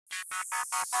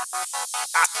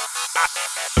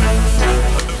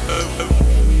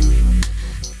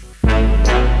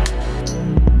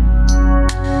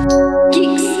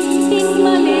Geeks in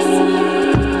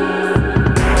Malaysia.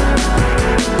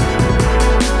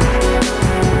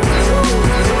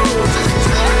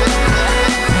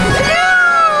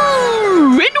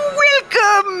 Hello and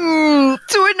welcome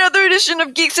to another edition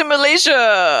of Geeks in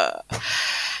Malaysia.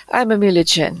 I'm Amelia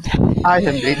Chen. I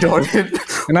am Nate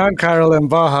Dornan. And I'm Carol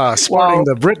Mbaha, sporting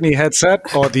the Britney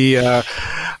headset or the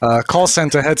call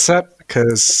center headset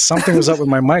because something was up with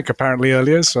my mic apparently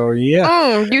earlier. So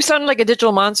yeah, You sound like a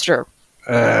digital monster.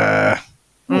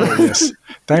 yes.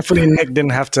 Thankfully, Nick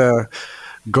didn't have to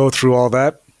go through all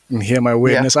that and hear my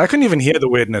weirdness. I couldn't even hear the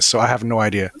weirdness, so I have no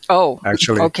idea. Oh,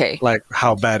 Actually, okay. like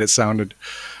how bad it sounded.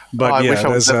 But I yeah, wish I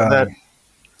was there's that.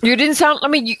 You didn't sound.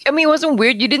 It wasn't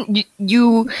weird. You didn't.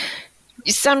 You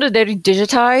sounded very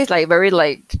digitized, like very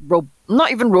like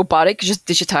not even robotic, just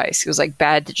digitized. It was like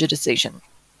bad digitization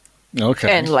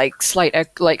okay, and like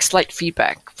slight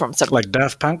feedback from some. like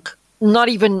Daft Punk. Not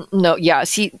even no. Yeah.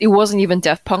 See, it wasn't even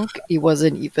Daft Punk. It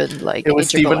wasn't even like. It was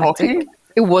Stephen Intergalactic. Hawking?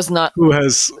 It was not.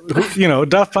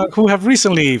 Daft Punk, who have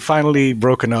recently finally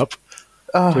broken up,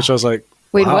 which I was like,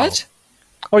 Wait, wow. what?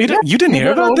 Oh, you didn't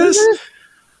hear about this?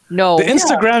 No. The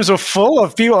Instagrams were full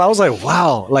of people. I was like,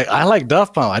 wow, like I like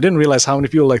Daft Punk. I didn't realize how many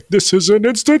people like this is an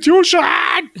institution.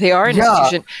 They are an Yeah.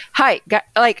 institution. Hi,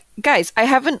 guys. I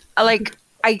haven't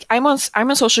I'm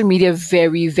on social media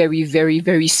very, very, very,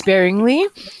 very sparingly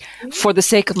for the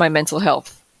sake of my mental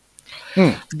health.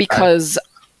 Because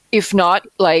if not,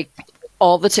 like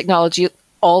all the technology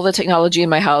in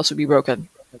my house would be broken.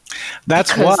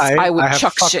 That's Because why I would have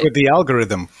chuck fucked shit. with the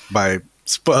algorithm by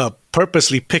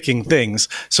purposely picking things.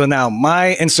 So now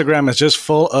my Instagram is just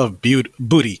full of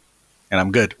booty, and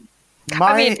I'm good.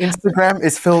 My mean- Instagram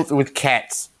is filled with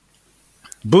cats.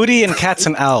 Booty and cats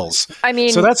and owls. I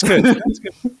mean, So that's good.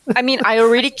 I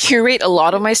already curate a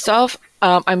lot of my stuff.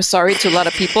 I'm sorry to a lot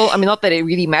of people. I mean, not that it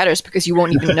really matters because you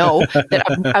won't even know that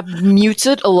I've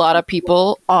muted a lot of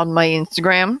people on my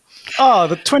Instagram. Oh,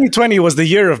 the 2020 was the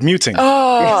year of muting.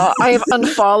 Oh, I have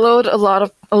unfollowed a lot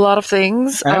of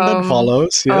things. And then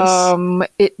follows,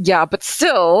 yes. But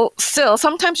still,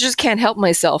 sometimes you just can't help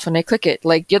myself, and I click it.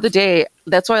 Like the other day,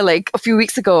 that's why, like a few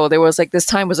weeks ago, there was like this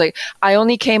time was like I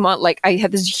only came on like I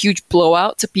had this huge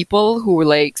blowout to people who were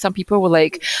like, some people were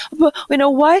like, but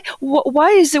why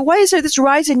is there this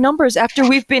rise in numbers after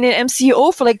we've been in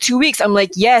MCO for like 2 weeks? I'm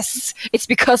like, yes, it's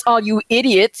because all you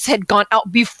idiots had gone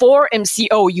out before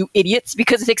MCO, you idiots,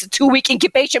 because it takes a 2-week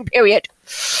incubation period.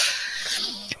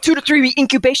 2 to 3 week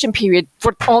incubation period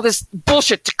for all this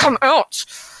bullshit to come out.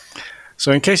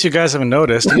 So in case you guys haven't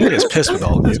noticed, Nick is pissed with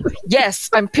all of you. Yes,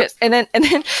 I'm pissed. And then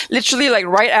literally like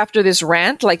right after this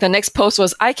rant, like the next post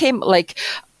was I came like,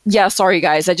 yeah, sorry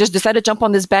guys, I just decided to jump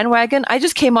on this bandwagon. I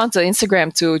just came onto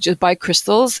Instagram to just buy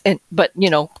crystals but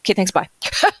okay, thanks, bye.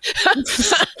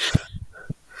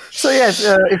 So yes,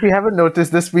 if you haven't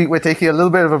noticed, this week we're taking a little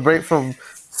bit of a break from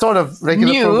sort of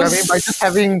regular News. programming by just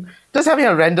having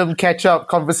a random catch-up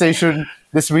conversation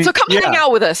this week. So come hang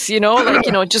out with us,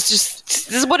 just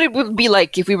this is what it would be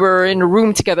like if we were in a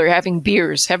room together having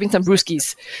beers, having some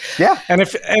brewskis. Yeah. And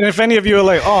if any of you are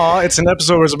like, oh, it's an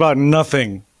episode where it's about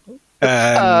nothing,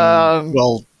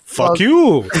 well, fuck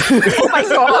you. Oh my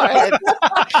god!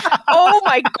 Oh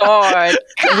my god!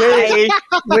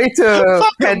 Way to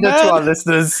pander to our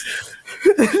listeners.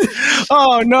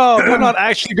 Oh no, we're not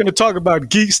actually going to talk about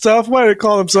geek stuff. Why do they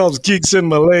call themselves geeks in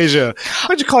Malaysia?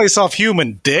 Why'd you call yourself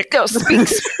human, dick? No,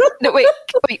 no, wait.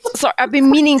 Sorry, I've been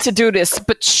meaning to do this,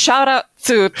 but shout out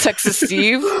to Texas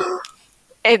Steve,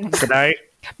 and Good night.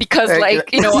 because you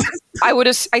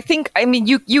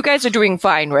guys are doing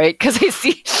fine, right? Because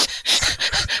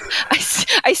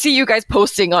I see you guys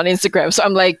posting on Instagram, so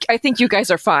I'm like, I think you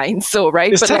guys are fine. So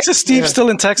right, Is Texas Steve still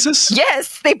in Texas?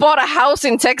 yes, they bought a house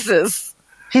in Texas.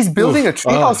 He's building a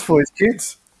treehouse for his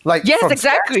kids. Like Yes, from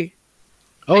exactly.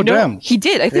 Oh, No, damn. he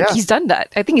did. I think Yeah. he's done that.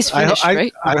 I think he's finished,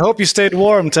 right? I hope you stayed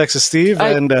warm, Texas Steve.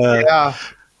 Yeah.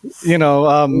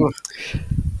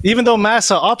 Even though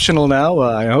masks are optional now,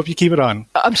 I hope you keep it on.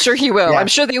 I'm sure he will. Yeah. I'm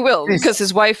sure they will Please. because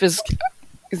his wife is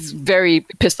very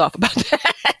pissed off about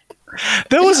that.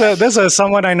 There's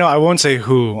someone I know, I won't say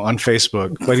who, on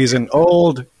Facebook, but he's an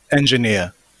old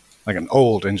engineer, like an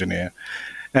old engineer.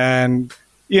 And,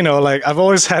 like I've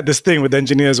always had this thing with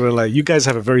engineers where like, you guys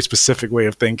have a very specific way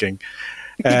of thinking.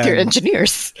 They're And,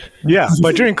 engineers. yeah,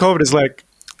 but during COVID, it's like,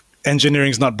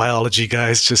 engineering's not biology,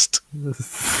 guys. Just,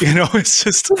 it's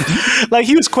just like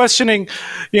he was questioning,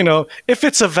 if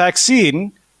it's a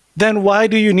vaccine, then why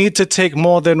do you need to take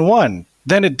more than one?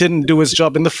 then it didn't do its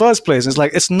job in the first place. It's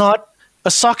like, it's not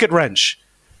a socket wrench.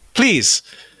 Please.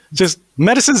 Just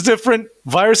medicine's different,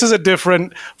 viruses are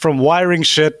different from wiring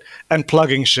shit and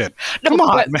plugging shit. Come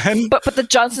on, man. But the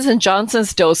Johnson &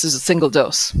 Johnson's dose is a single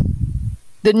dose.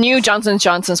 The new Johnson &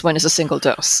 Johnson's one is a single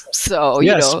dose. So,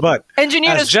 yes, but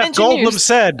engineers, as Jeff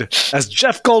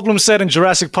Goldblum said in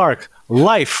Jurassic Park,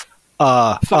 life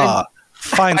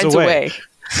finds a way.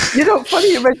 You know,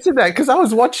 funny you mentioned that because I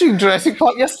was watching Jurassic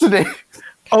Park yesterday.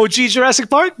 OG Jurassic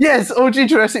Park? Yes, OG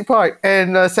Jurassic Park.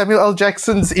 And Samuel L.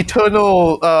 Jackson's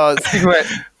Eternal cigarette,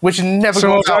 which never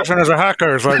Samuel goes out. Jackson is a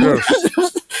hacker. It's like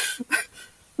this.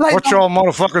 Like, What y'all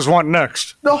motherfuckers want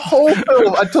next? the whole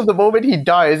film, until the moment he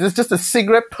dies, is just a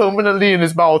cigarette permanently in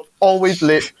his mouth, always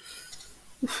lit.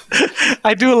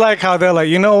 I do like how they're like,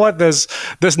 you know what? There's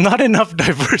not enough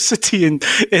diversity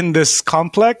in this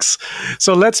complex,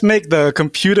 so let's make the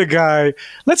computer guy.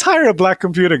 Let's hire a black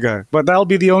computer guy, but that'll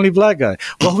be the only black guy.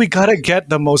 Well, we gotta get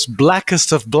the most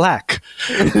blackest of black.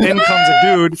 In comes a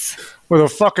dude with a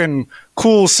fucking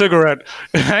cool cigarette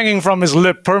hanging from his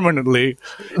lip permanently,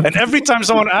 and every time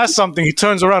someone asks something, he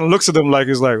turns around and looks at them like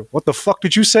he's like, "What the fuck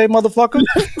did you say, motherfucker?"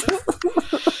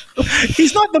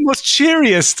 He's not the most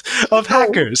cheeriest of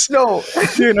hackers. No.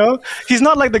 You know, he's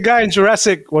not like the guy in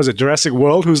Jurassic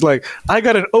World who's like, I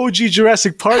got an OG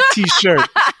Jurassic Park t-shirt.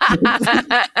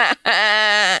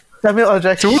 Samuel L.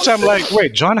 Jackson. To which I'm like,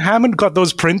 wait, John Hammond got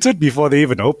those printed before they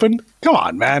even opened? Come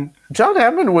on, man. John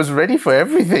Hammond was ready for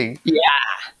everything. Yeah.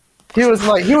 He was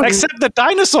like, Except the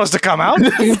dinosaurs to come out.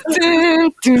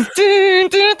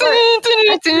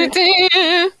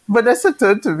 Vanessa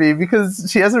turned to me because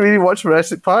she hasn't really watched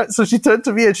Jurassic Park. So she turned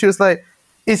to me and she was like,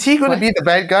 is he going to be the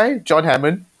bad guy? John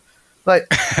Hammond. Like,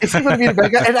 is he going to be the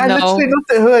bad guy? And I literally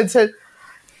looked at her and said,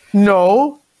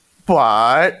 no,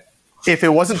 but if it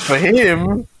wasn't for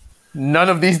him, none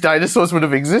of these dinosaurs would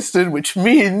have existed, which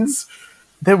means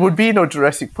there would be no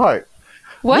Jurassic Park.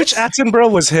 What? Which Attenborough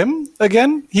was him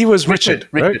again? He was Richard.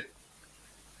 Right?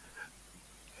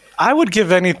 I would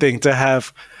give anything to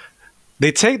have.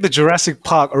 They take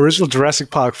the original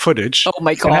Jurassic Park footage. Oh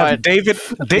my and have God.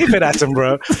 David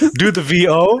Attenborough do the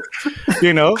VO,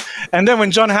 you know, and then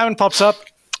when John Hammond pops up,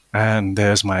 and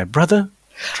there's my brother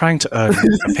trying to earn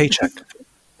a paycheck.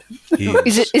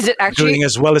 Is it actually doing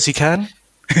as well as he can?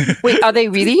 Wait, are they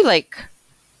really like?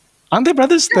 Aren't they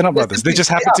brothers? They're not brothers. They just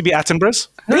happen to be Attenboroughs.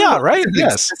 They are, right?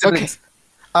 Yes. Okay.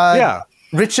 Yeah.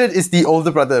 Richard is the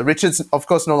older brother. Richard's, of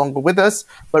course, no longer with us,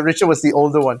 but Richard was the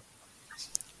older one.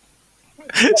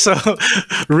 So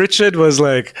Richard was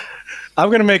like, I'm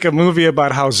going to make a movie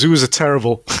about how zoos are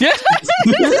terrible.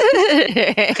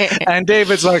 And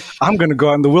David's like, I'm going to go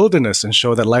out in the wilderness and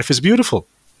show that life is beautiful.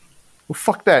 Well,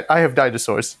 fuck that. I have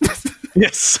dinosaurs.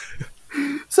 Yes.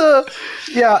 So,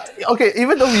 yeah, okay,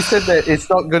 even though we said that it's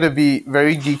not going to be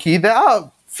very geeky, there are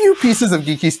a few pieces of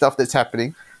geeky stuff that's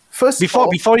happening. First,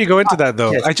 Before you go into that,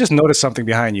 though, yes. I just noticed something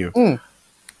behind you.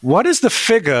 What is the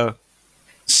figure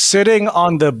sitting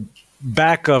on the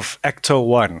back of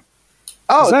Ecto-1?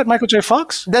 Oh, Is that Michael J.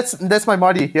 Fox? that's my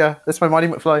Marty. Yeah, that's my Marty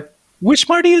McFly. Which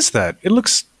Marty is that? It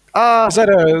looks... is that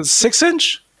a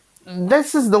 6-inch?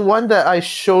 This is the one that I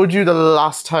showed you the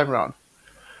last time round.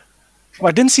 Well,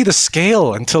 I didn't see the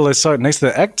scale until I saw it next to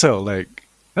the Ecto. Like,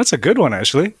 that's a good one,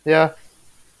 actually. Yeah.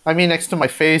 I mean, next to my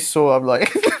face, so I'm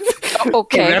like...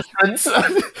 Okay. reference.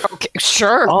 Okay.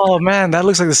 Sure. Oh, man, that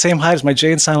looks like the same height as my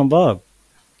Jay and Silent Bob.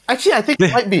 Actually, I think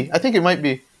it might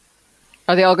be.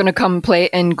 Are they all going to come play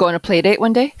and go on a play date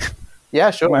one day? Yeah,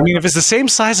 sure. I mean, if it's the same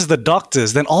size as the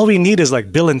Doctors, then all we need is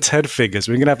like Bill and Ted figures.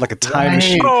 We're going to have like a time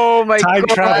machine. Oh my Time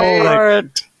God. travel. Like,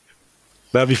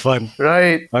 that'd be fun.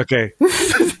 Right. Okay.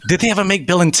 Did they ever make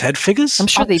Bill and Ted figures? I'm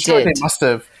sure they Sure, did. they must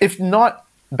have. If not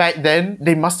back then,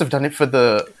 they must have done it for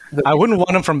the I wouldn't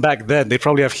want them from back then. They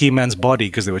probably have He-Man's body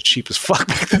because they were cheap as fuck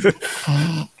back then.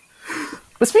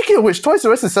 But speaking of which, Toys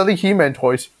R Us is selling He-Man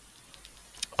toys.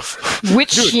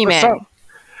 Which He-Man?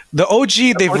 The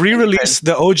OG, they've re-released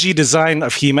the OG design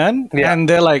of He-Man, Yeah. and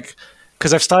they're like,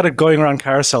 because I've started going around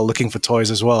Carousel looking for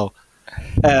toys as well,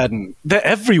 and they're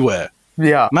everywhere.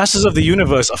 Yeah. Masters of the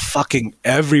Universe are fucking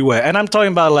everywhere, and I'm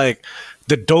talking about like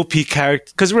the dopey character.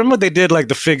 Because remember they did like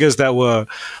the figures that were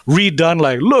redone,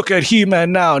 like look at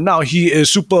He-Man now he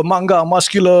is super manga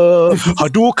muscular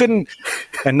Hadouken,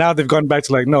 and now they've gone back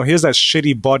to like, no, here's that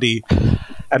shitty body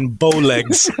and bow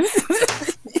legs.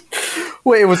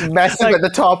 Wait, it was massive at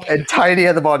the top and tiny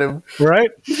at the bottom.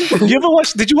 Right? Did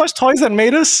you watch Toys That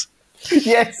Made Us?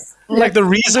 Yes. Like the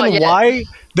reason Not yet. why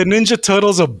the Ninja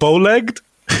Turtles are bow-legged?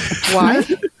 Why?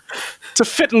 To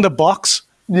fit in the box.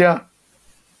 Yeah.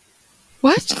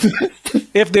 What?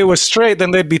 If they were straight,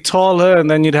 then they'd be taller, and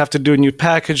then you'd have to do new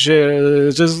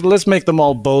packages. Just let's make them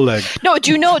all bow-legged. No,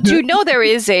 do you know there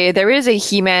is a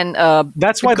He-Man?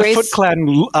 That's why the Grace- Foot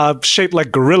Clan are shaped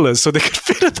like gorillas, so they could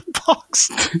fit in the box.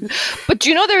 But do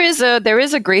you know there is a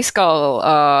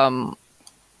Grayskull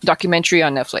documentary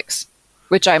on Netflix,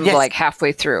 which I'm Yes. like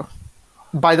halfway through.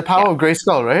 By the power of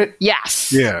Grayskull, right?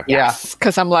 Yes. Yeah. Yes.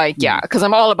 Because I'm like, because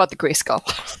I'm all about the Grayskull.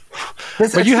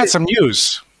 But you had some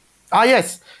news. Ah,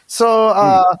 yes. So,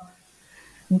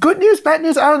 good news, bad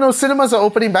news. I don't know. Cinemas are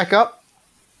opening back up.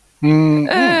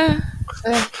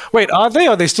 Wait, are they?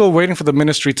 Or are they still waiting for the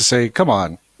ministry to say, "Come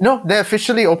on"? No, they're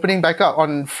officially opening back up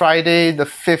on Friday, the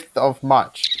 5th of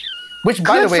March. Which,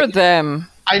 by Good the way, for them.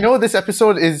 I know this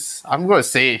episode is, I'm going to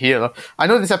say it here. I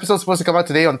know this episode is supposed to come out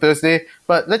today on Thursday,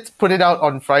 but let's put it out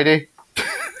on Friday.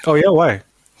 Oh yeah, why?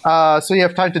 So you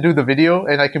have time to do the video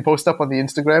and I can post up on the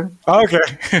Instagram. Okay,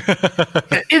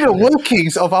 The inner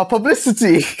workings of our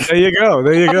publicity. there you go.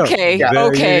 There you go. Okay, Yeah. There you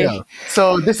okay. go.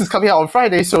 So this is coming out on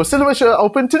Friday, so cinemas should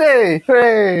open today.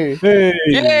 Hooray! Hey.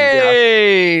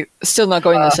 Yay! Still not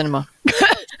going to the cinema.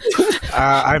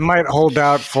 I might hold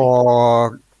out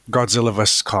for Godzilla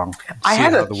vs Kong. I See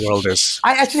had how a- the world is.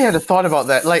 I actually had a thought about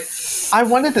that. Like, I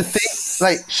wanted to think,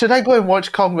 like, should I go and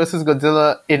watch Kong vs.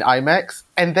 Godzilla in IMAX?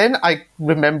 And then I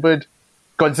remembered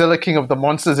Godzilla King of the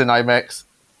Monsters in IMAX.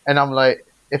 And I'm like,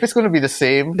 if it's going to be the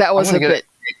same, That was I'm a gonna get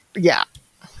bit. Yeah.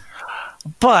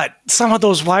 But some of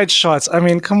those wide shots, I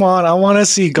mean, come on. I want to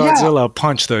see Godzilla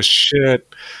punch the shit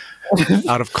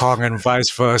out of Kong and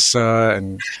vice versa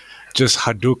and just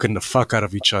Hadouken the fuck out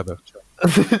of each other.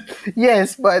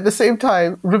 Yes, but at the same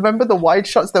time, remember the wide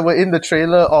shots that were in the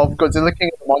trailer of Godzilla King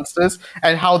of the Monsters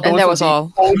and how those that were was the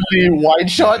all. only wide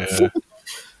shots? Yeah.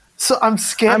 So I'm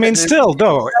scared. I mean, that they- still,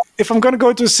 though, if I'm going to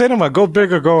go to cinema, go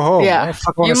big or go home. Yeah. I don't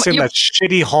fucking want You- to sit in you- that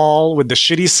shitty hall with the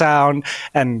shitty sound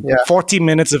and Yeah. 40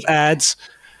 minutes of ads.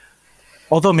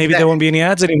 Although maybe there won't be any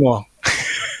ads anymore.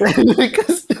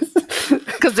 because,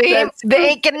 Because they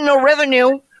ain't getting no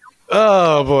revenue.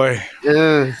 Oh, boy.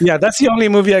 Ugh. Yeah, that's the only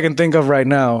movie I can think of right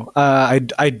now.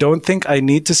 I don't think I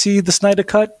need to see the Snyder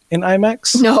Cut in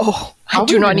IMAX. No, I Are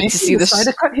do we not need to releasing see the this.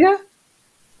 Snyder Cut here?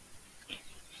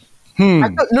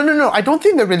 No. I don't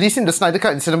think they're releasing the Snyder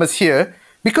Cut in cinemas here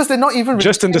because they're not even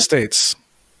Just in the States.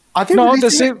 Are they No, the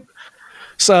releasing it?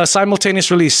 same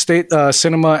simultaneous release, state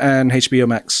cinema and HBO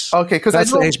Max. Okay, 'cause I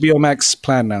that's the know- HBO Max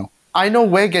plan now. I know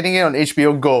we're getting it on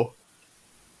HBO Go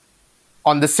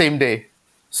on the same day.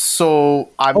 So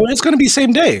I'm Oh, it's going to be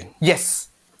same day. yes,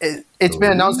 it's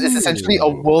been announced. It's essentially a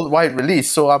worldwide release.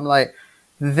 So I'm like,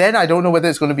 then I don't know whether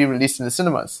it's going to be released in the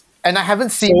cinemas, and I haven't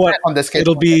seen So what? that on the schedule.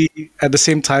 It'll be at the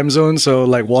same time zone. So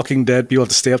like Walking Dead, people have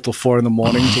to stay up till 4 a.m. to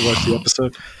watch the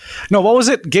episode. No, what was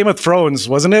it? Game of Thrones,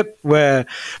 wasn't it? Where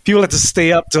people had to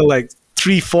stay up till like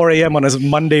 3, 4 a.m. on a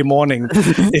Monday morning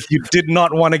if you did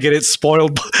not want to get it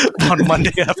spoiled on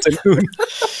Monday afternoon.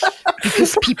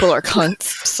 Because people are cunts.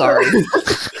 Sorry.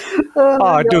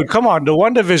 Oh, dude, come on. The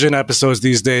WandaVision episodes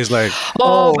these days, like,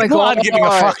 Oh my people god. aren't giving a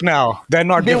fuck now. They're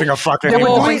not giving a fuck They were,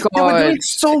 anymore. Oh my doing, they were doing God.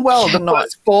 so well the Cannot.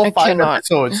 first 4 or I 5 cannot.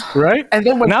 episodes, Right? and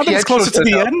then when now that it's Pietro closer to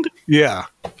the turned up- end, yeah.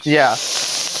 yeah.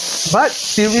 But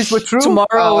theories were true.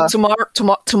 Tomorrow,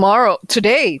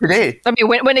 today. Today. I mean,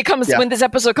 when it comes, Yeah. when this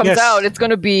episode comes Yes. out, it's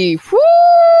gonna be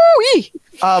whoo-wee.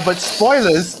 But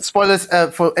spoilers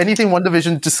for anything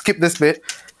WandaVision. Just skip this bit.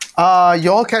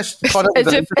 Y'all caught up with As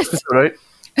the if- latest episode, right?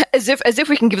 As if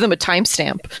we can give them a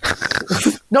timestamp.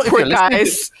 No, if Poor you're, listening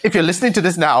guys. if you're listening to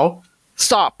this now,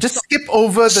 Stop. just skip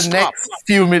over the Stop. next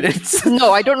few minutes.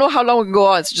 No, I don't know how long we go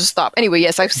on. So just stop. Anyway,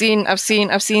 yes, I've seen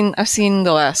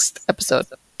the last episode.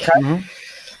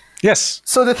 Yes.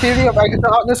 So the theory of Agatha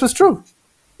Harkness was true.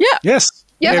 Yeah, Yes.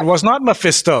 Yeah. It was not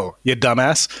Mephisto, you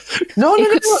dumbass. No, it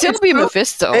could still it's be true.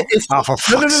 Mephisto. It's, Oh, for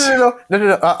fuck's no.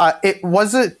 It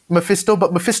wasn't Mephisto,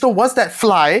 but Mephisto was that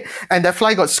fly, and that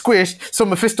fly got squished, so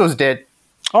Mephisto's dead.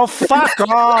 Oh, fuck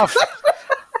off.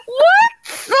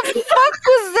 The fuck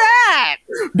was that?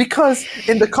 Because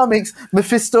in the comics,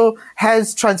 Mephisto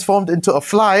has transformed into a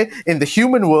fly in the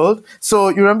human world. So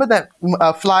you remember that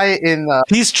fly in...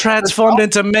 He's transformed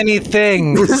into many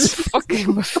things.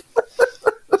 Fucking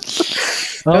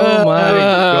Oh my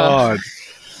god.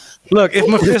 Look, if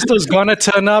Mephisto's gonna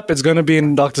turn up, it's gonna be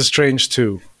in Doctor Strange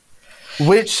 2.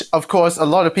 which, of course, a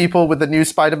lot of people with the new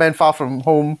Spider-Man Far From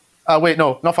Home... wait,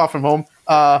 no, not Far From Home.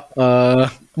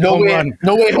 No Home Way Run.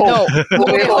 No Way Home. no,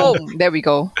 No Way Home. home. There we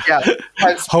go. Yeah.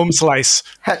 Home Slice.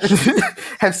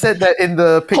 Have said that in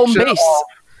the Home picture base. of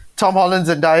Tom Holland,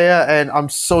 Zendaya, and I'm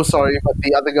so sorry, but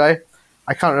the other guy,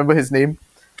 I can't remember his name.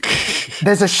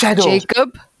 There's a shadow.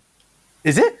 Jacob.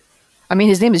 Is it? I mean,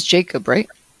 his name is Jacob, right?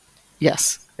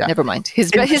 Yes. Yeah. Never mind.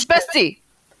 His bestie.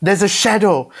 There's a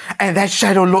shadow, and that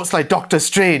shadow looks like Doctor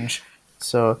Strange.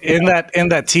 So In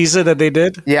that teaser that they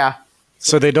did, yeah,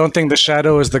 so they don't think the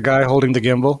shadow is the guy holding the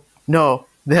gimbal. no,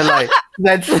 they're like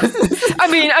that's. I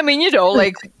mean,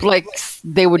 like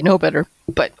they would know better.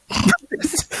 But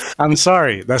I'm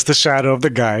sorry, that's the shadow of the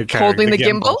guy carrying holding the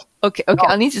gimbal. Okay.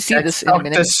 I'll need to see this in a Doctor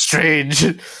minute. Strange.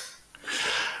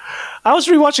 I was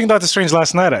rewatching Doctor Strange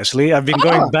last night. Actually, I've been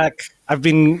going back. I've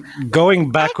been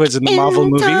going backwards in the Marvel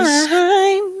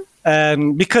movies,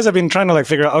 and because I've been trying to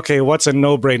figure out, okay, what's a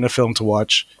no-brainer film to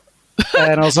watch,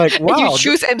 and I was like, wow, You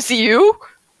choose MCU?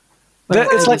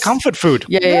 it's like comfort food.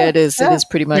 Yeah, it is. It is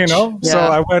pretty much. So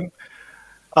Yeah.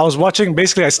 I was watching,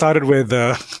 basically I started with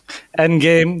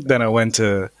Endgame, then I went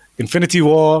to Infinity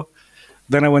War,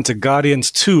 then I went to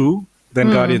Guardians 2,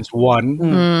 then Guardians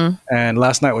 1, and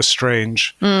last night was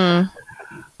Strange.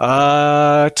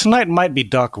 Tonight might be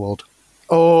Dark World.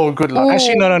 Oh, good luck.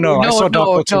 Actually, no. I saw Dark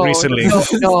World 2 recently.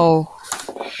 No.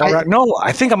 No,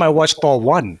 I think I might watch Thor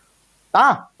 1.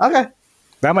 Ah, okay.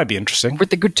 That might be interesting. With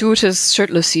the gratuitous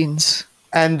shirtless scenes.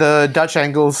 And the Dutch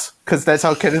angles, because that's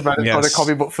how Kenneth Branagh thought a Yes.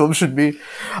 comic book film should be.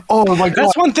 Oh my god!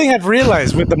 That's one thing I've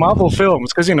realized with the Marvel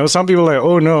films, because some people are like,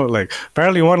 oh no,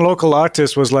 apparently one local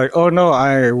artist was like, oh no,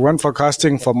 I went for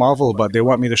casting for Marvel, but they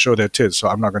want me to show their tits, so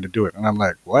I'm not going to do it. And I'm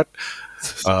like, what?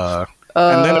 And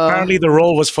then apparently the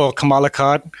role was for Kamala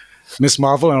Khan, Miss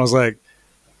Marvel, and I was like,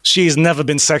 she's never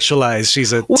been sexualized.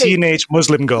 She's a teenage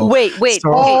Muslim girl. Wait.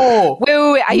 So-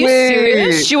 Wait. Are you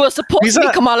serious? She was supposed These to be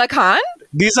are- Kamala Khan?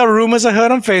 These are rumors I heard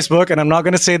on Facebook, and I'm not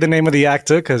going to say the name of the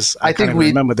actor because I think can't we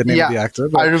remember the name of the actor.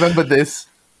 I remember this.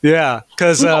 Yeah,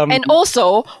 because And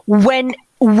also, when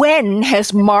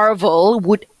has Marvel,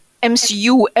 would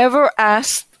MCU ever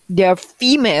ask their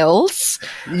females?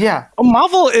 Yeah,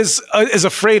 Marvel is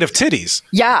afraid of titties.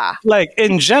 Yeah. Like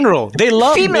in general, they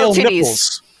love Female male titties.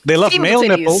 nipples. They love Female male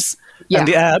titties. nipples Yeah. and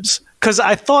the abs. Because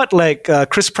I thought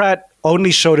Chris Pratt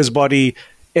only showed his body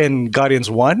in Guardians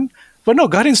 1. But no,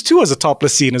 Guardians 2 has a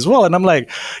topless scene as well. And I'm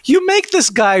like, you make this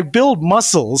guy build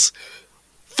muscles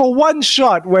for one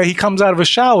shot where he comes out of a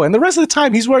shower, and the rest of the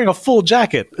time he's wearing a full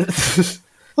jacket.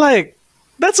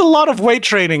 That's a lot of weight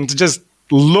training to just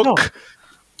look.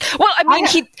 Well, I mean,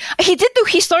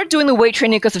 he started doing the weight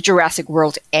training because of Jurassic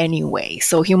World anyway,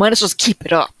 so he might as well just keep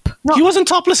it up. He wasn't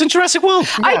topless in Jurassic World.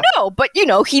 I know, but he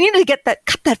needed to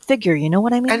cut that figure. You know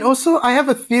what I mean? and also I have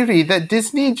a theory that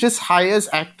Disney just hires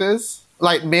actors,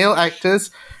 like male actors,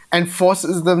 and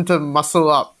forces them to muscle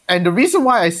up. And the reason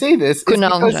why I say this is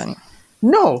Kunal because Nanjiani.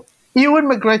 no, Ewan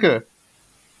McGregor.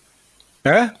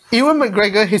 Eh? Ewan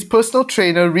McGregor, his personal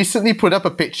trainer, recently put up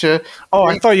a picture. Oh,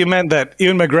 I thought you meant that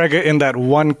Ewan McGregor in that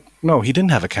one. No, he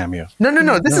didn't have a cameo.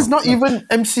 No. This is not even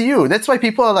MCU. That's why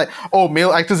people are like, oh,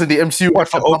 male actors in the MCU. What,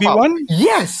 for have to pop up. Obi-Wan?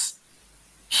 Yes.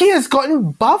 He has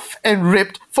gotten buff and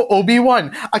ripped for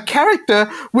Obi-Wan, a character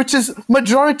which is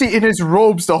majority in his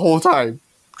robes the whole time.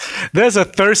 There's a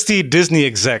thirsty Disney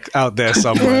exec out there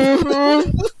somewhere.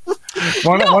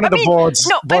 One of the board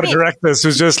of directors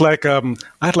who's just like,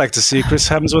 I'd like to see Chris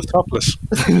Hemsworth topless.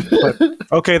 But,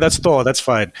 okay, that's Thor. That's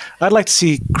fine. I'd like to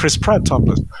see Chris Pratt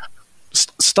topless.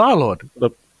 Star-Lord.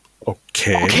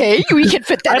 Okay. Okay, we can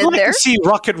fit that I'd in like there. to see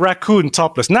Rocket Raccoon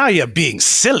topless. Now you're being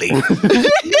silly.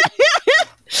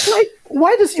 Like,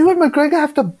 why does Ewan McGregor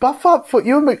have to buff up for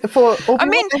for Obi-Wan? I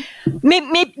mean,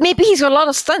 maybe he's got a lot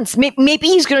of stunts. Maybe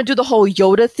he's going to do the whole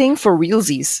Yoda thing for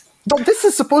realsies. But this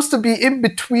is supposed to be in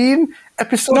between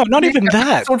episode. No, not 3 even and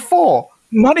that. Episode 4.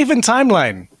 Not even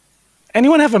timeline.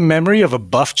 Anyone have a memory of a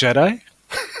buff Jedi?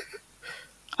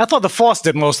 I thought the Force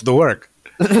did most of the work.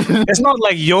 It's not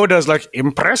like Yoda's like,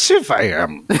 impressive I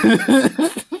am.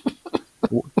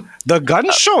 The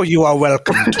gun show you are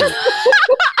welcome to.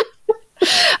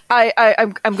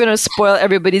 I'm going to spoil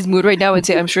everybody's mood right now and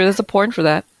say I'm sure there's a porn for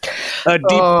that. A deep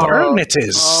burn it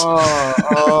is.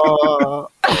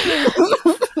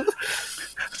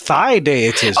 Thigh day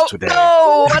it is today.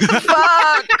 No, what the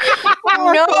fuck?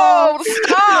 No,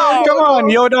 stop. Come on,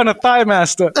 Yoda on a thigh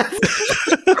master.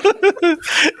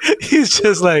 He's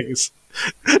just like,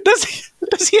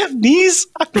 does he have knees?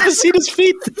 I've never seen his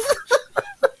feet.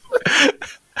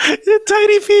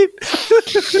 Tiny feet.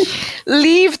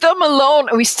 Leave them alone.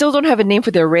 We still don't have a name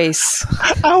for their race.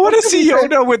 I want to see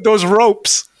Yoda with those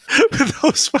ropes. With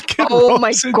those fucking Oh ropes my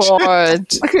and shit. god.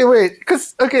 Okay, wait.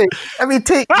 I mean,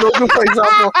 take Logan, for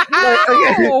example.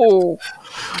 Oh,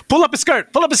 Pull up his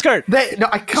skirt. Pull up his skirt. No,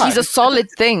 I can't. he's a solid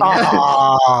thing.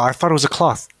 Ah, I thought it was a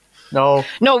cloth. No.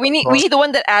 No, we need the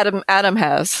one that Adam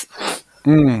has.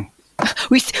 Mm.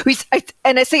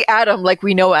 And I say Adam like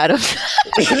we know Adam.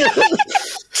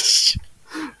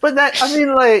 But that, I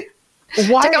mean, like,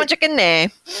 Why? Chicken ne.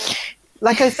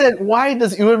 Like I said, why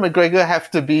does Ewan McGregor have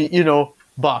to be,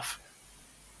 buff?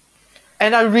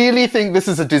 And I really think this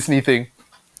is a Disney thing.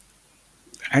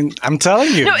 And I'm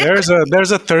telling you, No,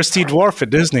 there's a thirsty dwarf at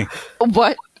Disney.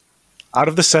 What? Out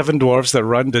of the 7 dwarves that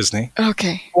run Disney,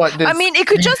 Okay. What? I mean, it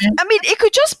could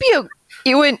just be a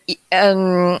Ewan.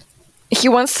 He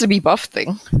wants to be buff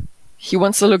thing. He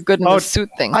wants to look good in the suit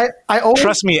thing. I always,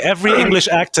 trust me, every English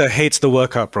actor hates the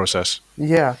workout process.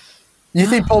 yeah. You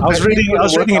think Paul I was Bettany reading would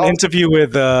an work out? interview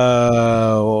with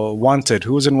Wanted.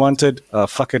 Who was in Wanted?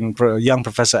 Young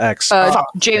Professor X.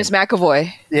 James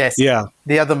McAvoy. Yes. Yeah,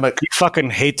 The other Mc. he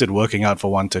fucking hated working out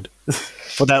for Wanted.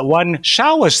 For that one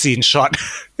shower scene shot.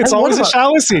 It's And what always a about-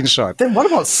 shower scene shot. Then what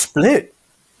about Split?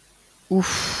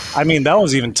 I mean, that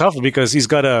was even tougher because he's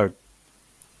got to,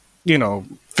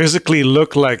 physically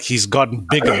look like he's gotten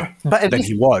bigger But at than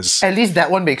least- he was. At least that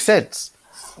one makes sense.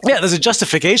 Yeah, there's a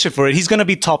justification for it. He's going to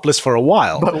be topless for a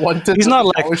while. But Wanted He's not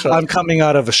was a like, shower shot. I'm coming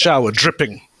out of a shower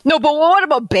dripping. No, but what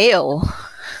about Bale?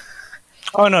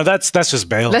 Oh, no, that's just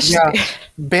Bale. Let's Yeah.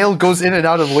 Bale goes in and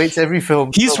out of weights every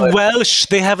film. He's So, like, Welsh.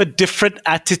 They have a different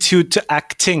attitude to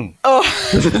acting.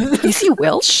 Is he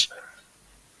Welsh?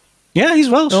 Yeah, he's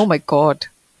Welsh. Oh my god.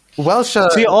 Welsh.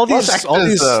 See, all Welsh these- all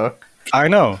actors, these- I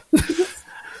know.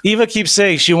 Eva keeps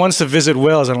saying she wants to visit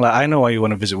Wales. I'm like, I know why you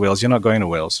want to visit Wales. You're not going to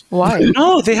Wales. Why?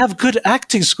 No, they have good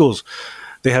acting schools.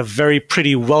 They have very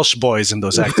pretty Welsh boys in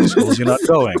those acting schools. You're not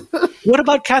going. What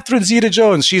about Catherine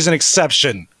Zeta-Jones? She's an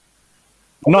exception.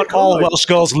 Not all God. Welsh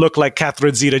girls look like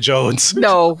Catherine Zeta-Jones.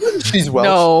 No. she's Welsh.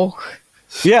 No.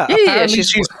 Yeah, Yeah, apparently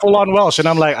she's full on Welsh, and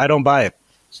I'm like, I don't buy it.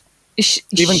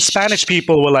 Even Spanish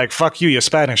people were like, "Fuck you, you're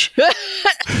Spanish."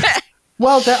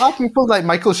 Well, there are people like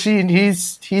Michael Sheen.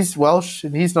 He's Welsh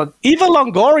and he's not Eva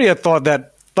Longoria thought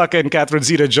that fucking Catherine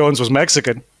Zeta-Jones was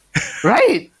Mexican.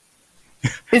 right.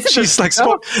 Is it She's the- like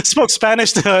spoke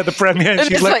Spanish to the premiere, and And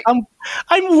she's it's like, like-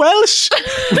 I'm Welsh.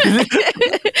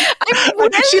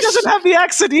 And she doesn't have the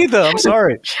accent either. I'm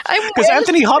sorry, I'm because Welsh,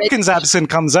 Anthony Hopkins' accent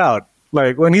comes out.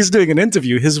 Like when he's doing an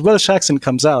interview, his Welsh accent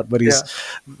comes out, but he's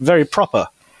very proper.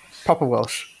 proper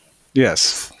Welsh.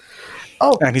 Yes,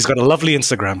 Oh, and he's got a lovely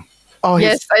Instagram. oh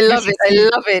Yes, I love it. I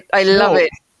love it. I love it.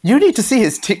 You need to see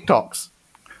his TikToks.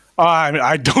 I mean,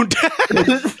 I don't.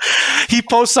 He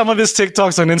posts some of his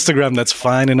TikToks on Instagram. That's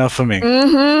fine enough for me.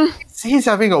 He's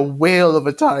having a whale of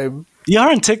a time. You're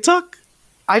on TikTok?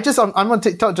 I'm on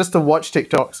TikTok just to watch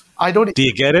TikToks. I don't. Do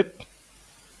you get it?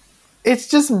 It's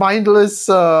just mindless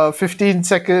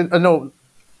 15-second,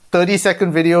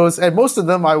 30-second videos, and most of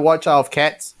them I watch out of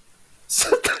cats.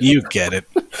 You get it.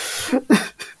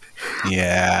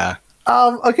 Yeah.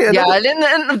 Okay. Yeah, another-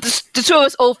 and the two of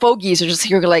us old fogies are just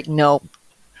here like, no,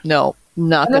 not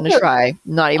going to Another- try.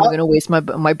 Not even going to waste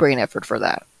my brain effort for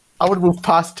that. I would move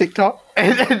past TikTok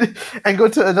and go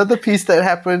to another piece that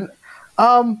happened.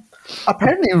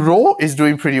 Apparently, Raw is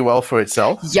doing pretty well for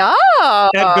itself. Yeah.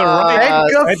 Edgar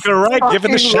Wright. Edgar Wright, give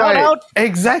it a fucking shout out.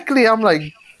 Exactly. I'm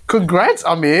like, congrats,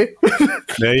 Amir.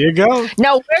 There you go.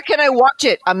 Now, where can I watch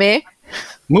it, Ame?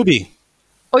 Mubi.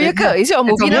 Oh, yeah, is it a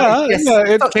movie on now? Yes.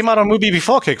 It came out on Mubi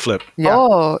before Kickflip. Yeah.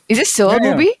 Oh, is it still a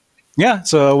Yeah. movie? Yeah,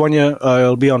 so 1 year,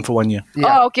 it'll be on for 1 year.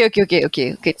 Yeah. Oh,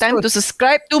 okay. Time to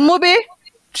subscribe to movie.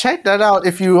 Check that out.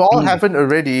 If you all haven't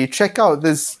already, check out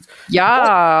this.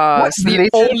 Yeah, it's the Malaysian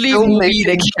only movie filmmaking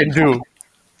that you can do.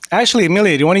 Actually,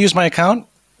 Amelia, do you want to use my account?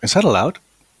 Is that allowed?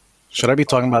 Should I be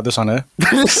talking about this on air?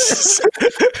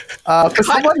 For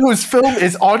someone whose film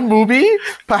is on Mubi,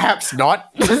 perhaps not.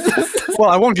 Well,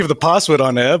 I won't give the password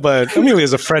on air, but Amelia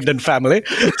is a friend and family,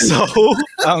 so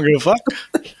I don't give a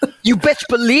fuck. you best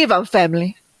believe I'm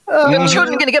family. Your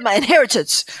children are gonna get my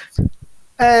inheritance.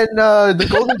 And the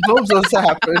Golden Globes also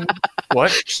happened.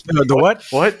 What? The what?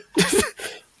 What?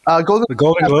 The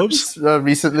Golden Globes?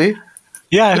 Recently.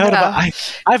 Yeah, I heard Yeah. about.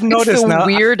 I've It's noticed the now.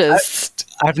 weirdest.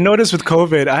 I've noticed with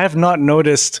COVID, I have not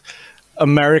noticed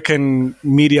American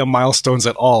media milestones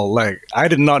at all. Like, I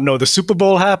did not know the Super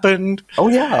Bowl happened, Oh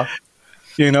yeah.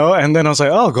 and then I was like,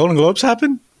 oh, Golden Globes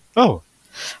happened? Oh.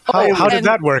 How did and-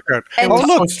 that work out? and- Oh,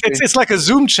 look, So strange. it's like a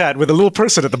Zoom chat with a little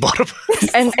person at the bottom.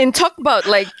 and talk about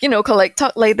like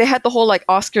they had the whole like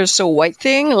Oscars so white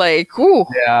thing. Like, ooh,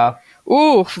 Yeah.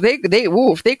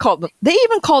 they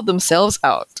even called themselves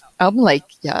out. I'm like,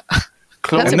 yeah.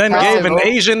 Chloe That's And then impressive. gave an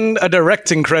Asian a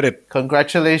directing credit.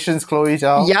 Congratulations, Chloe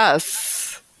Zhao.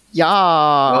 Yes.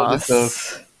 Well Yes.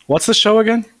 deserved. What's the show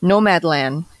again?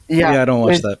 Nomadland. Yeah, I don't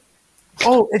watch that.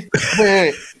 Oh,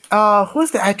 wait.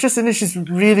 Who's the actress in it? She's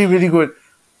really, really good.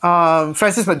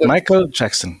 Frances McDormand. Michael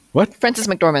Jackson. What? Frances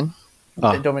McDormand.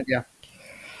 Yeah.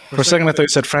 For a second, I thought you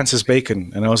said Francis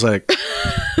Bacon, and I was like,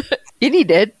 Isn't he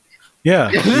dead? Yeah,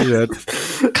 he did.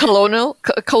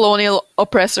 Colonial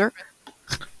oppressor.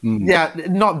 Yeah,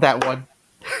 not that one.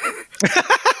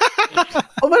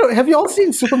 Oh, by the way, have you all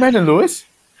seen Superman and Lois?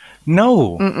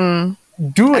 No.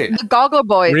 Do it. The Goggler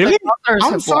Boy. Really? The Gogglers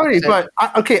I'm have sorry, watched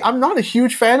it. but I'm not a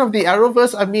huge fan of the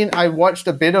Arrowverse. I mean, I watched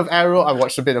a bit of Arrow, I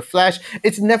watched a bit of Flash.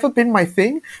 It's never been my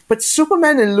thing. But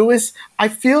Superman and Lois, I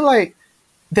feel like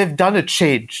they've done a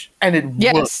change, and it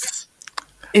Yes. works.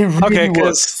 It really Okay, works.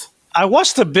 because I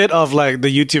watched a bit of like the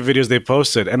YouTube videos they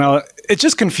posted, and it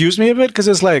just confused me a bit because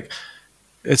it's like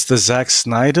it's the Zack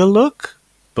Snyder look,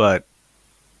 but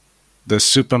the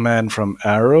Superman from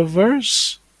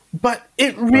Arrowverse. But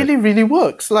it really, really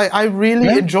works. Like, I really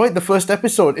enjoyed the first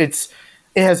episode. It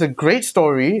has a great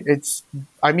story.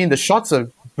 The shots are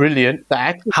brilliant. The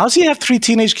acting, How's he have 3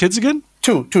 teenage kids again?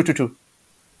 two.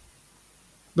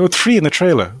 No, 3 in the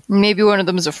trailer. Maybe one of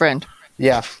them is a friend.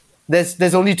 Yeah,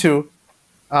 there's only 2.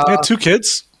 He had 2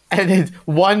 kids. And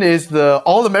one is the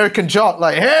all-American jock,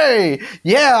 like, hey,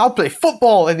 yeah, I'll play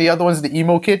football. And the other one's the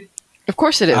emo kid. Of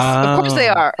course it is. Of course they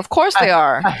are. Of course they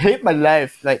are. I hate my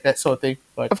life, like that sort of thing.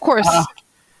 But Of course.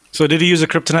 So did he use a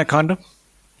kryptonite condom?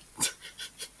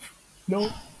 no.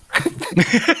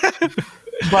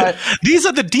 But These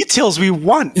are the details we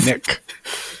want, Nick.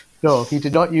 no, he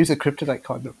did not use a kryptonite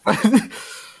condom.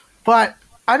 But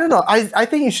I don't know. I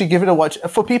think you should give it a watch.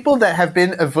 For people that have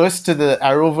been averse to the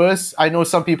Arrowverse, I know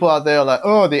some people out there are like,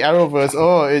 oh, the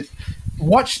Arrowverse,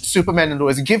 watch Superman and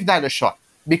Lois. Give that a shot.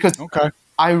 Because Okay.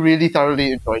 I really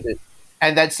thoroughly enjoyed it.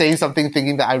 And that's saying something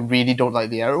thinking that I really don't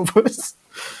like the Arrowverse.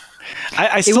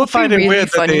 I still would be find it really weird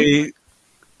funny.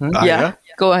 that they. yeah.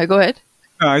 Go ahead.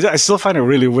 No, I still find it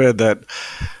really weird that,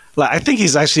 like, I think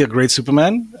he's actually a great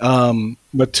Superman.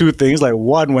 But 2 things, like,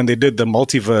 one, when they did the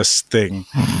multiverse thing,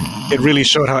 it really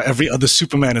showed how every other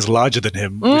Superman is larger than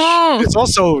him. Which it's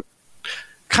also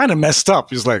kind of messed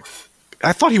up. He's like,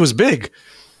 I thought he was big.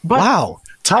 Wow.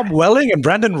 Tom Welling and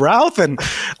Brandon Routh and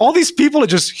all these people are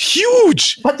just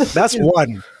huge. But That's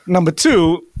one. Number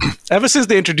 2, ever since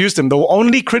they introduced him, the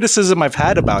only criticism I've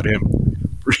had about him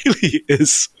really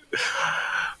is,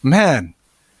 man,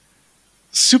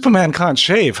 Superman can't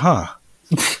shave, huh?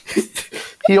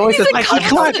 He always says, like, "I'm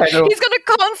black, I know." He's got a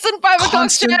constant 5 o'clock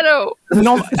Constant- shadow.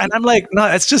 No, and I'm like, no,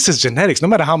 it's just his genetics. No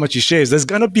matter how much he shaves, there's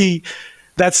gonna be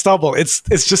that stubble. It's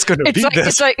just gonna be there.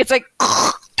 It's like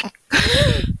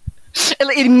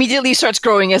it immediately starts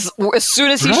growing as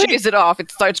soon as he Right. shaves it off.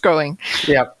 It starts growing.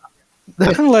 Yeah.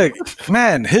 I'm like,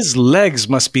 man, his legs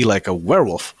must be like a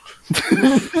werewolf.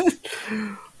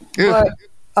 But,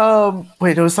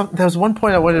 wait, there was one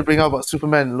point I wanted to bring up about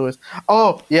Superman and Lois.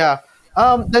 Oh, yeah.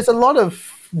 There's a lot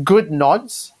of good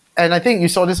nods, and I think you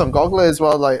saw this on Goggler as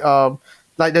well.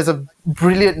 Like there's a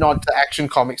brilliant nod to Action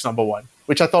Comics #1,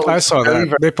 which I thought was I saw very, that.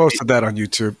 very They posted that on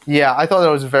YouTube. Yeah, I thought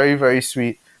that was very, very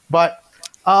sweet. But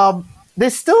they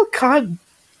still can't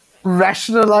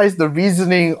rationalize the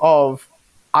reasoning of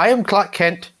I am Clark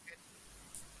Kent,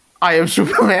 I am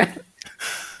Superman.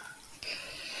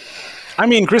 I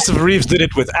mean, Christopher Reeves did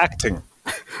it with acting.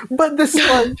 But this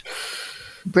one,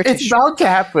 British. it's bound to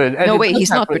happen. And No, it wait, does he's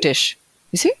not happen. British.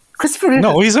 Is he? Christopher Reeve.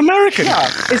 No, he's American.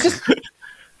 Yeah, it's just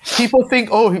people think,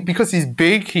 oh, because he's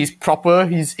big, he's proper,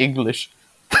 he's English.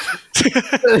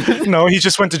 No, he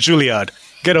just went to Juilliard.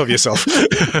 Get over yourself.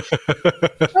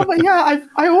 No, but yeah,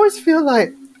 I always feel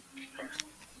like,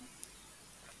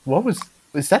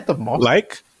 is that the mosque?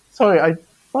 Like, Sorry, I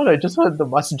thought I just heard the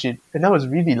masjid, and that was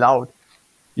really loud.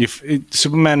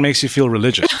 Superman makes you feel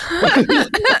religious.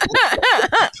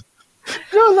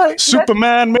 No, like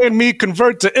Superman made me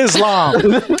convert to Islam.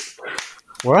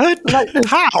 What? Like this.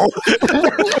 How?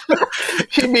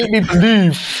 he made me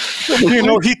believe. You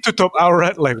know, he took up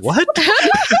our like what?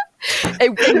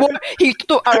 He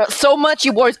took so much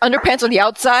he wore his underpants on the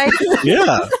outside.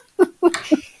 Yeah.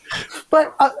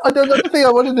 But the other thing I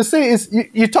wanted to say is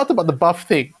you talked about the buff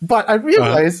thing, but I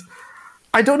realized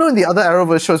I don't know in the other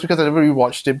Arrowverse shows because I never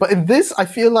rewatched it, but in this I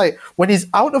feel like when he's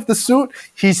out of the suit,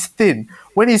 he's thin.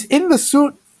 When he's in the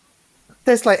suit,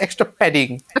 there's like extra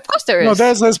padding. Of course there is. No,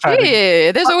 there's padding.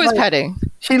 Yeah, there's always like- padding.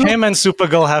 Him and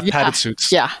Supergirl have padded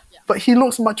suits. Yeah. But he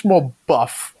looks much more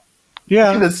buff in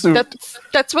Yeah. the suit.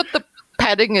 That's what the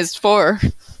padding is for.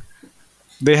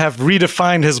 They have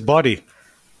redefined his body.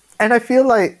 And I feel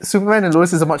like Superman and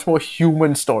Lois is a much more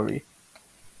human story.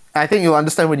 I think you'll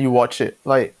understand when you watch it.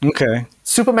 Like, Okay.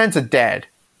 Superman's a dad,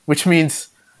 which means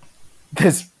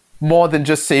there's more than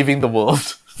just saving the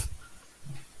world.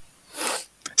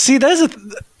 See,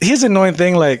 here's the annoying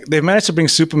thing. Like, they managed to bring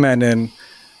Superman in,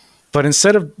 but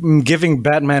instead of giving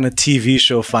Batman a TV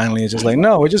show finally, it's just like,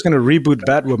 no, we're just going to reboot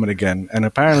Batwoman again. And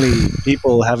apparently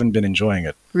people haven't been enjoying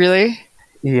it. Really?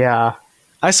 Yeah.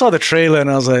 I saw the trailer and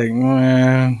I was like,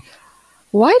 man.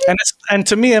 Why did And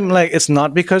to me, I'm like, it's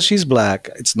not because she's black.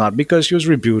 It's not because she was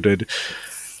rebooted.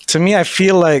 To me, I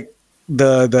feel like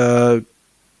the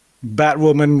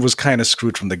Batwoman was kind of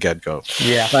screwed from the get go.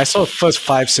 Yeah. I saw the first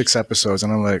 5-6 episodes,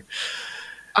 and I'm like,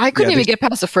 I couldn't Yeah, even they- get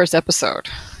past the first episode?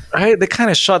 they kind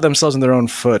of shot themselves in their own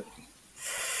foot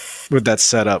with that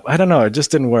setup. I don't know. It just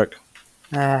didn't work.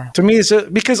 To me, it's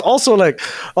just, because also like,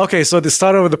 okay, so they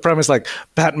started with the premise like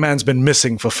Batman's been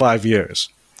missing for 5 years.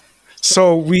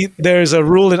 So there's a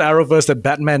rule in Arrowverse that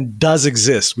Batman does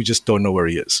exist. We just don't know where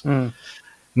he is.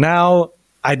 Now,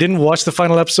 I didn't watch the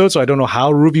final episode, so I don't know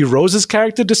how Ruby Rose's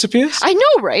character disappears. I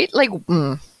know, right? Like,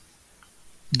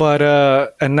 But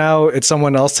and now it's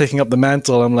someone else taking up the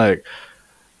mantle. I'm like,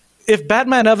 if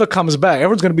Batman ever comes back,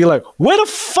 everyone's gonna be like, "Where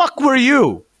the fuck were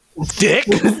you, dick?"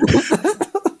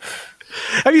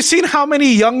 Have you seen how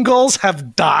many young girls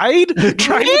have died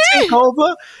trying to take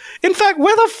over? In fact,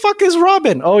 where the fuck is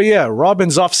Robin? Oh yeah,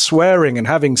 Robin's off swearing and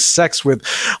having sex with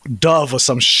Dove or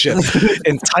some shit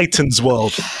in Titan's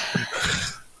world.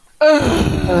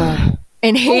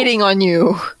 and hating on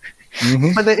you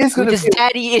But there is going with to his be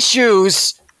daddy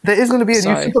issues. there is going to be a new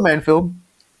Sorry. Superman film.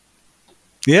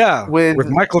 Yeah, With- with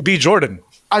Michael B. Jordan.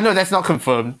 I know that's not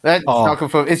confirmed. That's not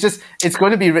confirmed. It's just it's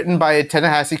going to be written by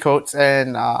Ta-Nehisi Coates,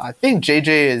 and I think JJ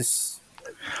is.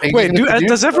 Wait,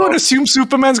 does everyone assume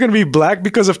Superman's going to be black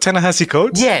because of Ta-Nehisi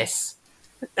Coates? Yes.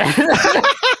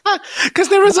 Because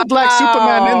there is a black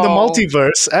Superman in the Wow.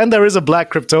 multiverse, and there is a black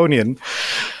Kryptonian.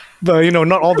 But,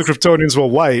 not all the Kryptonians were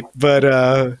white, but...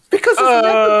 Because it's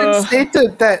never been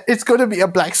stated that it's going to be a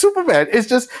black Superman. It's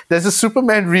just there's a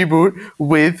Superman reboot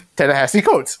with Ta-Nehisi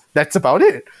Coates. That's about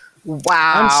it.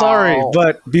 Wow. I'm sorry,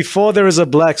 but before there is a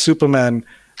black Superman,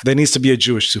 there needs to be a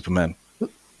Jewish Superman.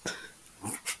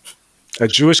 A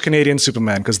Jewish Canadian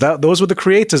Superman, because those were the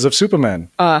creators of Superman.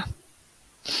 One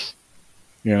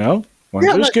Yeah, Jewish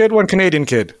like- kid, one Canadian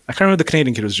kid. I can't remember the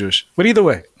Canadian kid was Jewish. But either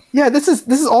way. Yeah, this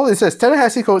is all it says.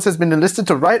 Ta-Nehisi Coates has been enlisted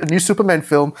to write a new Superman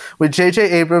film with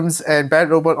J.J. Abrams and Bad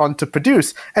Robot on to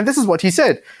produce. And this is what he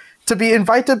said. To be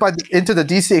invited into the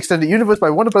DC Extended Universe by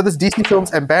Warner Brothers, DC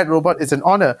Films, and Bad Robot is an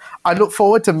honor. I look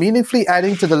forward to meaningfully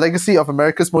adding to the legacy of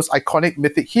America's most iconic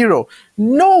mythic hero.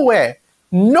 Nowhere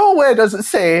does it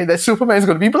say that Superman is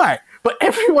going to be black. But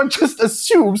everyone just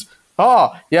assumes,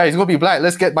 yeah, he's going to be black.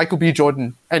 Let's get Michael B.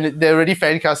 Jordan. And they're already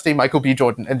fan casting Michael B.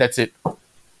 Jordan, and that's it.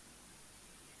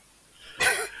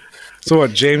 So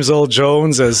what, James Earl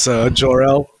Jones as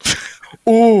Jor-El?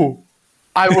 Ooh,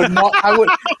 I would not.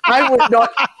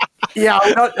 Yeah, I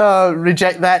would not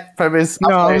reject that premise. No,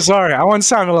 I'm sorry. I want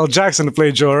Samuel L. Jackson to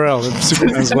play Jor-El in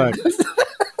Superman's black.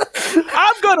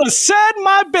 I'm gonna send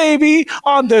my baby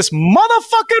on this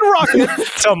motherfucking rocket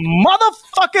to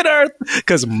motherfucking Earth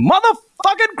because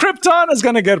motherfucking Krypton is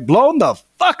gonna get blown the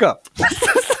fuck up.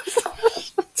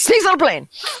 Snakes on a plane.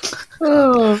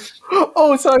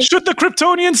 Oh, sorry. Should the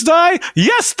Kryptonians die?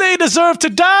 Yes, they deserve to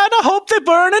die, and I hope they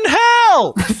burn in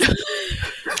hell.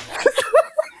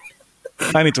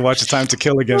 I need to watch The Time to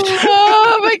Kill again.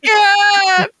 Oh my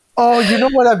god. Oh, you know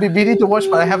what I've been meaning to watch,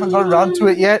 but I haven't gone around to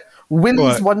it yet? Willy's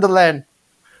What? Wonderland.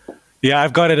 Yeah,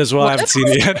 I've got it as well. I haven't seen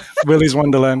it yet. Willy's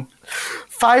Wonderland.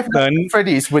 Five Nights at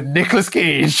Freddy's with Nicolas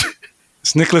Cage.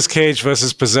 It's Nicolas Cage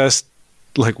versus possessed,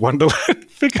 like, Wonderland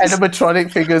figures.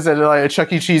 Animatronic figures and like a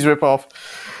Chuck E. Cheese ripoff.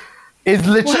 It's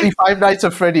literally Five Nights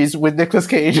at Freddy's with Nicolas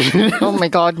Cage. Oh my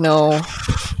god, no.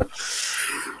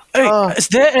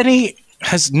 Hey,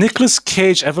 has Nicolas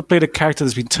Cage ever played a character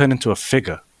that's been turned into a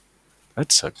figure?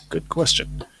 That's a good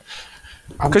question.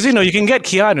 Because, you can get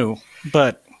Keanu,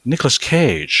 but Nicolas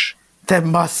Cage. That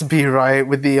must be right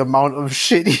with the amount of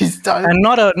shit he's done. And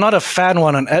not a fan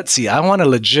one on Etsy. I want a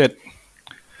legit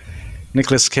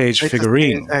Nicolas Cage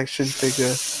figurine. Action figure.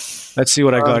 Let's see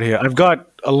what I got here. I've got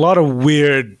a lot of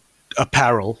weird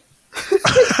apparel.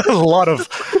 A lot of...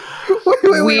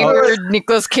 Weird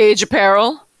Nicolas Cage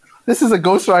apparel. This is a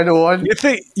Ghost Rider one.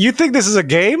 You think this is a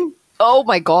game? Oh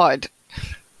my god.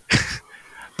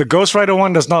 The Ghost Rider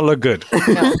one does not look good.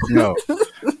 No.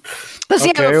 Does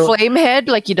he have a flame head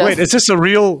like he does? Wait, is this a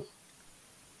real...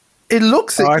 It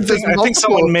looks I there's think multiple.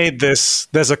 someone made this.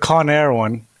 There's a Con Air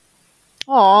one.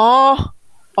 Aww.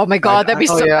 Oh my god, that'd be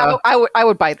so... yeah. I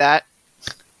would buy that.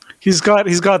 He's got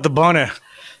the bonnet.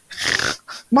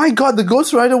 My God, the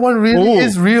Ghost Rider one really Ooh.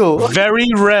 is real. Very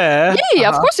rare. Yeah,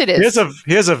 of course it is.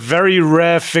 Here's a very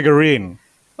rare figurine.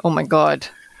 Oh my god.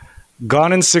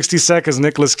 Gone in 60 Seconds,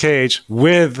 Nicolas Cage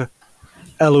with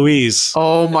Eloise.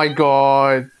 Oh my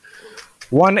God.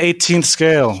 1/18th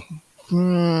scale.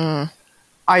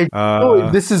 I know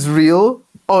if this is real.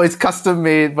 Oh, it's custom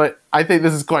made, but I think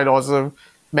this is quite awesome.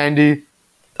 Mandy.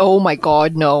 Oh my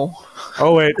god, no.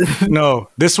 Oh wait, no.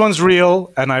 This one's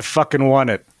real, and I fucking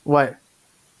want it. What?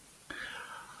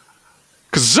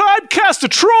 Zodcaster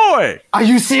Troy! Are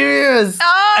you serious?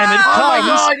 And it Oh my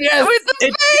comes, god, yes! With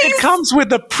the it comes with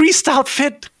the priest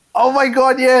outfit. Oh my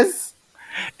god, yes!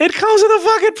 It comes with a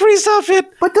fucking priest outfit.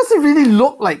 But does it really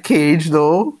look like Cage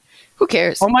though? Who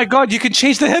cares? Oh my god, you can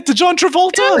change the head to John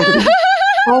Travolta.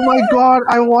 Oh my god,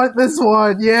 I want this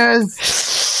one,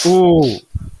 yes! Ooh.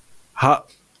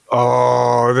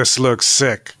 Oh, this looks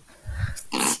sick.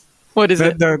 What is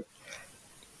it?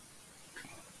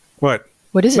 What?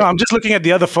 What is No, it? I'm just looking at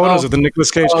the other photos of the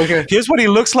Nicolas Cage. Oh, okay. Here's what he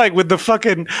looks like with the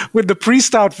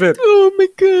priest outfit. Oh my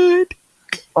god.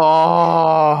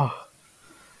 Oh.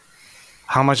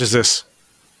 How much is this?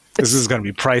 This is gonna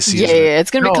be pricey. Yeah, isn't it?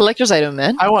 it's gonna be a No. collector's item,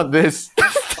 man. I want this.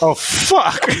 Oh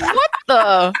fuck! What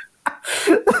the?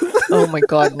 Oh my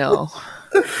god, no.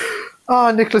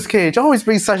 Oh, Nicolas Cage always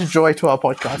brings such joy to our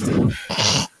podcast.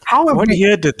 How have What we...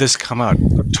 year did this come out?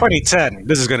 2010.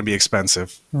 This is gonna be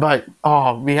expensive. But,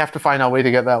 we have to find our way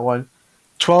to get that one.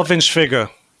 12-inch figure.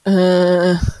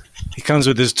 Uh, He comes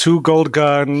with his 2 gold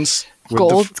guns, with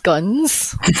gold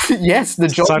guns. Yes, the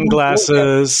the John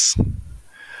sunglasses.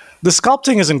 The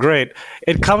sculpting isn't great.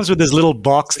 It comes with his little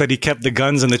box that he kept the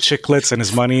guns and the chiclets and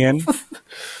his money in.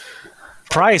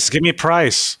 Price, give me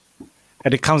price.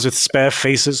 And it comes with spare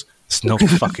faces. It's no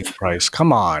fucking price.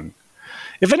 Come on.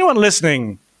 If anyone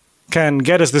listening can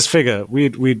get us this figure,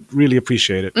 we'd really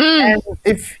appreciate it. And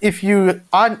if you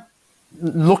aren't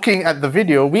looking at the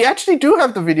video, we actually do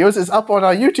have the videos. It's up on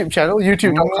our YouTube channel,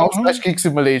 youtube.com/Geeks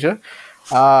in Malaysia.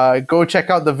 Go check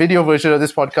out the video version of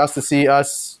this podcast to see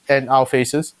us and our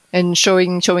faces. And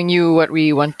showing you what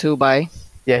we want to buy.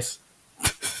 Yes.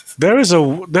 There is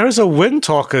a Wind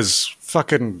Talkers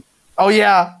fucking Oh,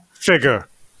 yeah. figure.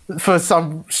 For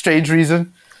some strange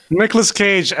reason. Nicolas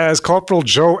Cage as Corporal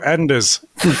Joe Enders,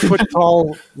 foot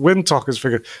tall Wind Talkers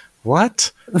figure.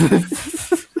 What?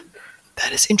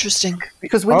 That is interesting.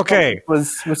 Because Okay.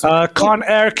 was Con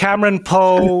Air Cameron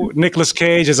Poe Nicolas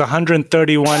Cage is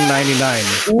 $131.99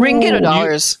 Ringgit or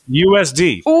dollars?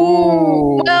 USD.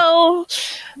 Ooh. Well,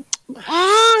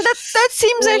 that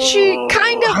seems actually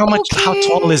kind of How much? okay. How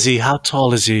tall is he? How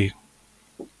tall is he?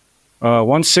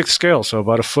 1/6 scale, so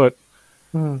about a foot.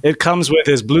 It comes with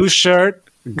his blue shirt,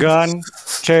 gun,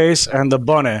 case, and the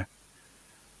bonnet.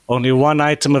 Only one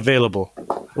item available.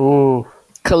 Ooh.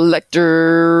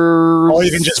 Collector. Or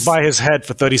you can just buy his head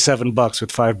for $37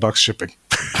 with $5 shipping.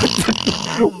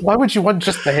 Why would you want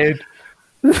just the head?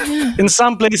 In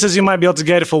some places, you might be able to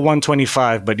get it for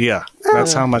 $125, but yeah,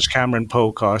 that's how much Cameron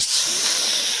Poe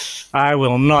costs. I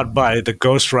will not buy the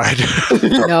Ghost Rider.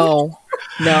 No.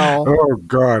 Oh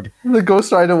God, The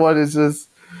Ghost Rider one is just...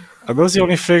 are those the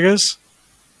only figures?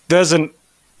 There's an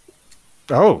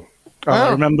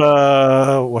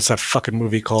remember what's that fucking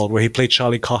movie called where he played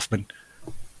Charlie Kaufman?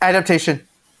 Adaptation.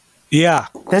 Yeah,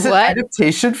 There's an What?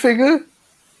 adaptation figure?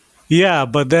 yeah,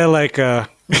 but they're like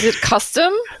Is it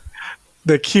custom?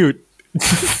 they're cute.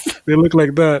 They look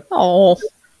like that. Oh.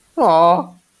 Aw.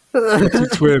 Two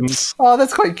twins. Oh,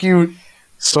 that's quite cute.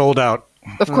 Sold out.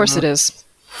 Of course it is.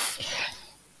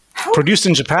 Produced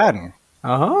in Japan.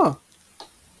 Uh-huh.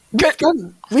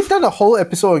 We've done a whole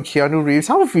episode on Keanu Reeves.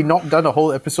 How have we not done a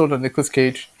whole episode on Nicolas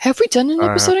Cage? Have we done an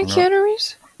episode on have not. Keanu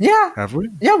Reeves? Yeah. Have we?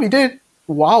 Yeah, we did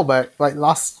a while back, like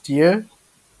last year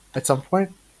at some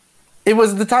point. It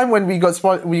was the time when we got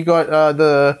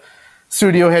the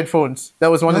studio headphones.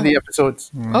 That was one of the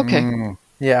episodes. Okay.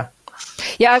 Yeah.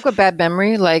 Yeah, I've got bad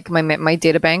memory. Like my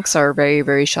data banks are very,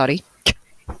 very shoddy.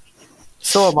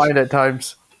 So am I at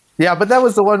times. Yeah, but that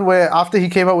was the one where after he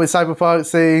came out with Cyberpunk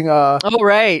saying, Oh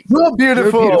right. "You're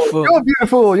beautiful. You're beautiful. You're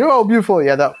beautiful. You're all beautiful."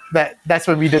 Yeah, that's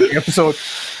when we did the episode.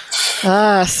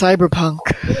 Cyberpunk.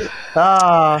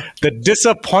 The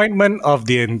disappointment of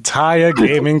the entire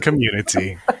gaming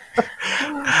community.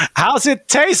 How's it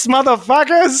taste,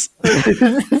 motherfuckers?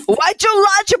 Why'd you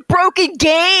launch a broken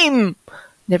game?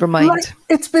 Never mind. Like,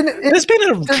 there's been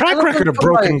a track record of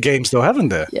broken games, though, haven't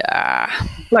there? Yeah.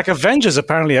 Like Avengers,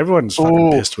 apparently everyone's fucking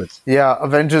Ooh. pissed with. Yeah,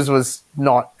 Avengers was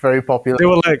not very popular. They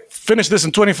were like, finish this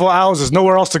in 24 hours, there's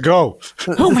nowhere else to go.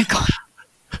 Oh my god.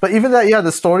 But even that, yeah, the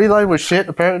storyline was shit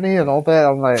apparently and all that.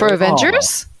 I'm like, For oh.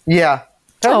 Avengers? Yeah.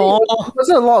 Apparently Oh. it was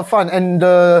a lot of fun, and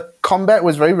the combat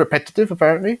was very repetitive.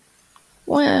 Apparently,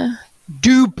 Well,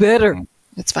 do better.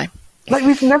 It's fine. like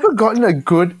we've never gotten a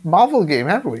good Marvel game,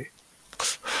 have we?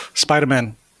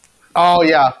 Spider-Man, Oh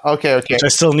yeah, okay. which I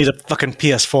still need a fucking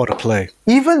PS4 to play.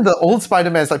 Even the old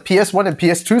Spider-Mans, like PS1 and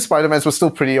PS2 Spider-Mans, were still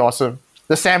pretty awesome.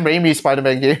 The Sam Raimi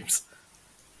Spider-Man games.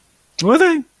 Were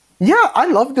they? Yeah, I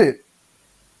loved it.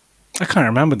 I can't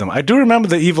remember them. I do remember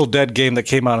the Evil Dead game that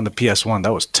came out on the PS1.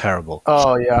 That was terrible.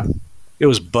 Oh yeah. It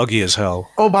was buggy as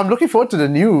hell. Oh, but I'm looking forward to the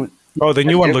new. Oh, the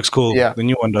new one looks cool. Yeah. The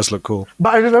new one does look cool.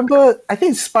 But I remember, I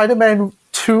think Spider-Man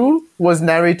 2 was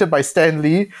narrated by Stan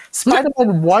Lee.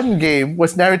 Spider-Man 1 game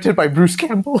was narrated by Bruce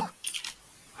Campbell.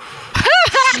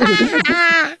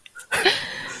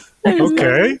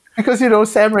 Okay. Because,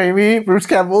 Sam Raimi, Bruce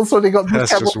Campbell, so they got Bruce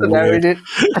That's Campbell just to narrate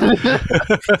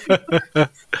it.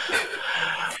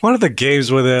 One of the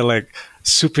games where they're like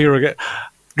superhero. Do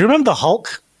you remember the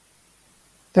Hulk?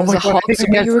 There was my a God, Hulk I think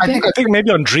superhero I game? I think maybe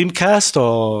on Dreamcast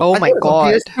or Oh I my think it was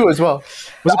on god. PS2 as well.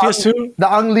 was it PS2?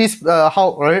 The Unleashed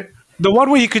Hulk, right? The one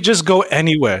where you could just go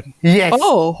anywhere Yes.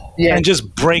 Oh, Yeah. and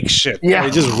just break shit. Yeah.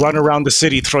 They just run around the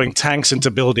city throwing tanks into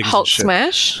buildings. Hulk and shit.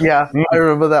 Smash? Yeah, I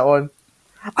remember that one.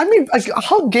 I mean, like, a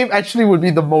Hulk game actually would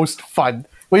be the most fun.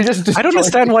 Where you just I don't destroy-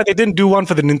 understand why they didn't do one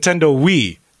for the Nintendo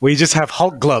Wii where you just have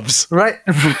Hulk gloves. Right?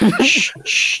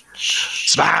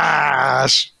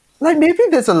 Smash! Like, maybe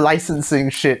there's a licensing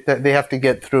shit that they have to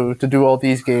get through to do all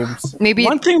these games. Maybe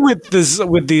One thing with these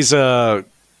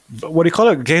what do you call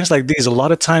it, games like these, a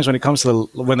lot of times when it comes to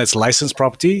when it's licensed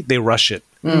property, they rush it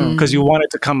because you want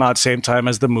it to come out same time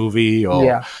as the movie or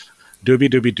Yeah.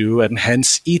 doobie doo, and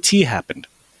hence E.T. happened.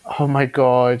 Oh my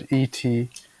god, E.T.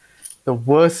 The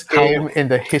worst game in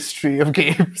the history of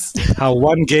games. How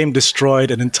one game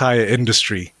destroyed an entire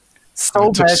industry. So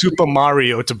It took badly, Super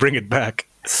Mario to bring it back.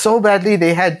 so badly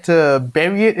they had to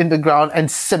bury it in the ground and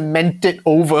cement it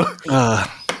over.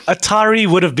 Atari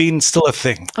would have been still a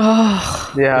thing.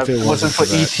 Yeah, If it if it wasn't for wasn't for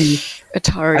that. E.T.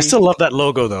 Atari. I still love that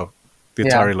logo though, the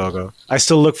Yeah. Atari logo. I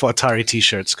still look for Atari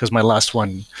T-shirts because my last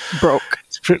one broke.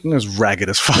 was ragged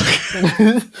as fuck.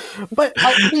 But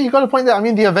you got to point that. I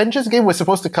mean, the Avengers game was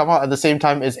supposed to come out at the same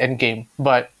time as Endgame,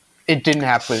 but it didn't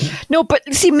happen. No, but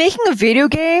see, making a video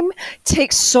game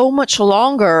takes so much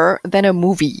longer than a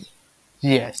movie.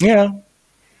 Yes. Yeah,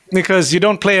 because you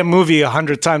don't play a movie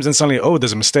 100 times and suddenly, oh,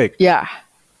 there's a mistake. Yeah.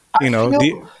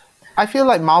 I feel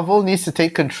like Marvel needs to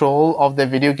take control of their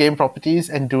video game properties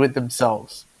and do it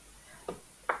themselves.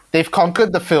 They've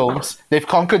conquered the films. They've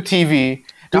conquered TV.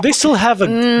 Do they still have a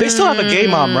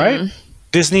game arm, right?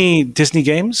 Disney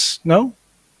Games? No.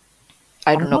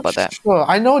 I don't know about that. Sure.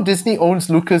 I know Disney owns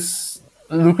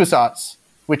LucasArts,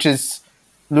 which is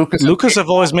Lucas. Lucas have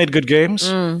always made good games.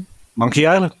 Monkey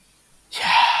Island.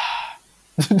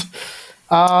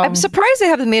 I'm surprised they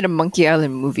haven't made a Monkey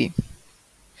Island movie.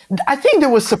 I think they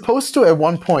were supposed to at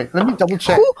one point. Let me double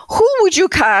check. Who would you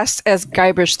cast as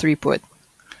Guybrush Threepwood?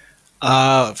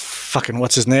 Fucking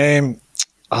what's his name?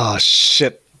 Oh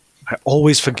shit! I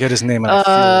always forget his name. And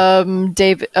I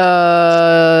David.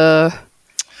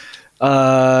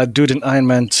 feel dude in Iron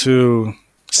Man 2,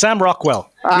 Sam Rockwell.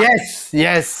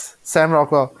 Yes, Sam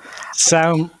Rockwell.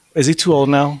 Sam, is he too old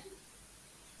now?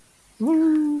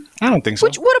 I don't think so.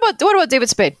 What about David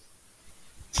Spade?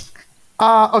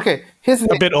 Okay, here's the A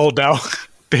thing. bit old now,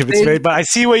 David Spade. But I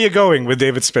see where you're going with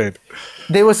David Spade.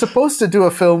 They were supposed to do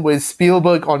a film with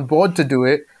Spielberg on board to do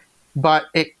it, but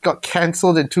it got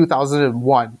cancelled in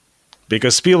 2001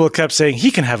 Because Spielberg kept saying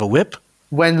he can have a whip.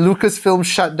 when Lucasfilm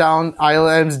shut down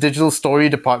ILM's digital story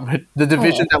department, the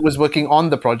division that was working on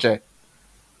the project.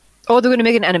 Oh, they're going to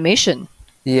make an animation.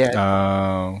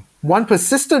 Yeah. One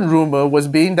persistent rumor was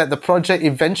being that the project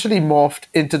eventually morphed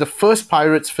into the first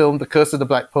Pirates film, The Curse of the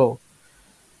Black Pearl.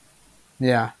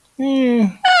 Yeah.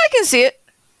 I can see it.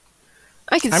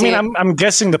 I can I see mean, it. I'm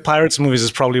guessing the Pirates movies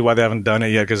is probably why they haven't done it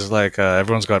yet, because like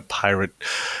everyone's got pirate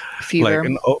Fever.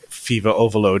 like fever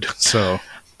overload. So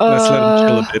let's let them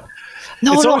chill a bit.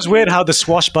 No, It's no. always weird how the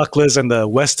swashbucklers and the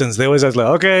westerns, they always have like,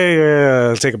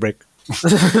 okay, take a break.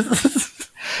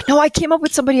 No, I came up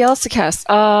with somebody else to cast.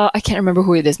 I can't remember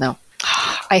who it is now.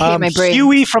 I hate my brain.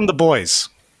 Huey from The Boys.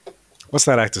 What's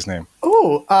that actor's name?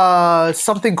 Oh,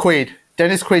 something Quaid.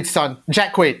 Dennis Quaid's son.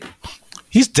 Jack Quaid.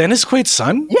 He's Dennis Quaid's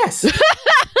son? Yes.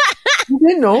 You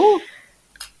didn't know?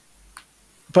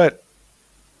 But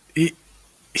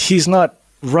he's not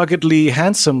ruggedly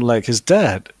handsome like his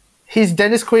dad. He's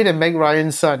Dennis Quaid and Meg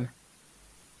Ryan's son.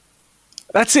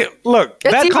 That's it. Look,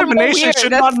 That's that even more combination weird.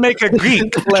 should That's- not make a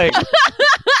Greek. Like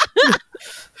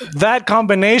that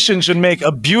combination should make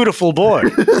a beautiful boy.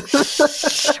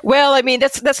 Well, I mean,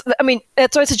 that's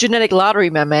why it's a genetic lottery,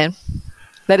 my man.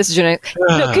 That is a genetic.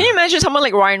 No, can you imagine someone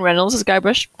like Ryan Reynolds as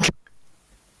Guybrush?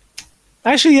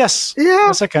 Actually, yes. Yeah.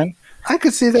 Yes, I can. I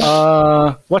could see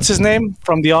that. What's his name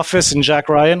from The Office and Jack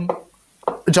Ryan?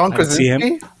 John I can see him.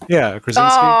 Krasinski? Yeah, Krasinski.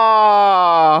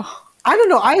 Oh, I don't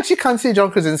know. I actually can't see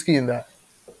John Krasinski in that.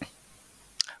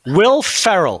 Will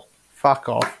Ferrell. Fuck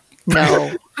off.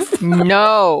 no.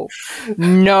 No.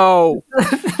 No.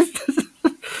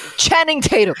 Channing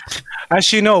Tatum.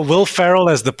 Actually, no, Will Ferrell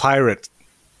as the pirate.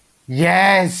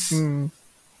 Yes.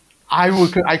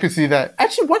 I could see that.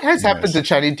 Actually, what has happened to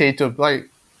Channing Tatum? Like,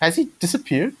 has he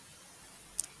disappeared?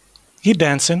 He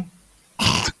dancing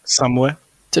somewhere.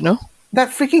 Don't know. That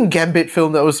freaking Gambit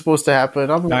film that was supposed to happen.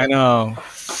 I'm I like, know.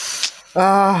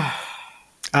 well.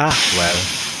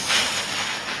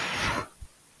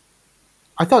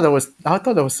 I thought there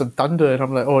was some thunder, and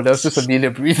I'm like, oh, that was just Amelia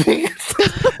breathing.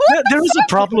 There is a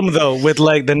problem though with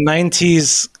like the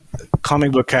 '90s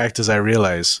comic book characters. I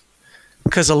realize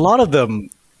because a lot of them,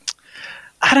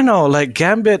 I don't know, like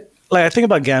Gambit. Like I think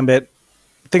about Gambit,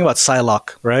 think about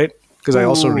Psylocke, right? Because I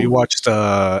also rewatched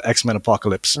X-Men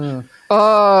Apocalypse.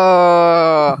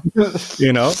 Oh,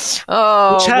 You know,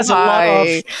 oh, which has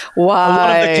why? a lot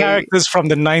of the characters from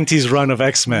the '90s run of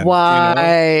X-Men.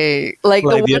 Why? Like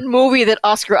Like the one movie that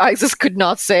Oscar Isaac could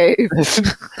not save.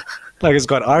 Like it's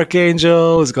got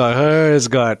Archangel, it's got her, it's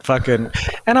got fucking,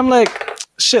 and I'm like,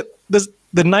 shit.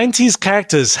 The '90s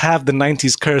characters have the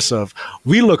 '90s curse of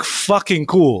we look fucking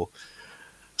cool.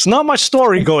 It's not much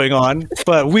story going on,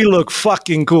 but we look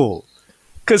fucking cool.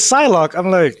 Because Psylocke, I'm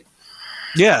like,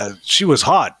 yeah, she was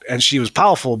hot and she was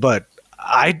powerful, but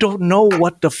I don't know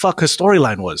what the fuck her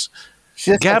storyline was.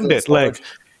 Gambit, like,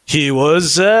 he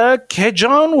was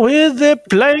Kejon with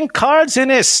playing cards in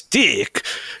a stick.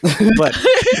 But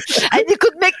And you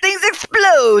could make things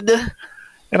explode.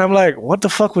 and I'm like, what the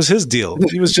fuck was his deal?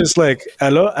 He was just like,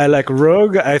 hello, I like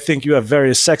Rogue. I think you are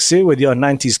very sexy with your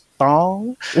 90s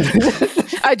thong.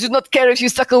 I do not care if you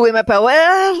suck away my power.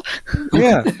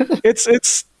 Yeah.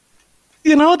 It's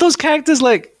you know, those characters,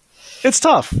 like, it's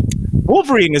tough.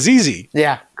 Wolverine is easy.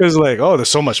 Yeah. Because, like, oh, there's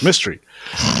so much mystery.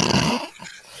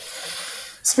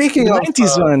 Speaking The of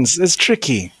 90s runs, it's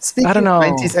tricky. I don't know.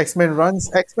 90s X-Men runs,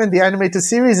 X-Men the animated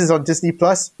series is on Disney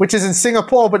Plus, which is in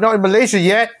Singapore but not in Malaysia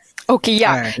yet. Okay,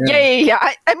 yeah.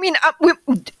 I mean,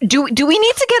 do we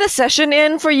need to get a session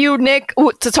in for you, Nick,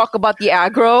 to talk about the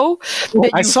aggro?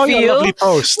 That I you saw your feel? lovely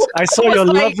post. I saw was your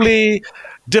like- lovely,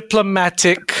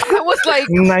 diplomatic, I was like,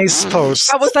 nice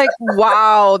post. I was like,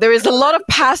 wow, there is a lot of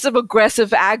passive aggressive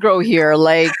aggro here.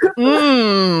 Like,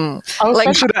 like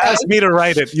You should have asked me to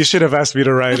write it. You should have asked me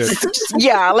to write it.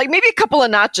 yeah, like maybe a couple of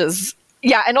notches.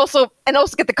 Yeah, and also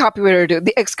get the copywriter to do it,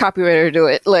 the ex-copywriter to do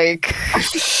it. Like,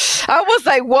 I was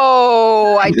like,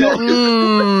 whoa, I don't.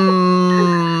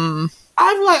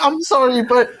 I'm like, I'm sorry,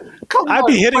 but come on. I'd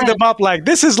be hitting them up like,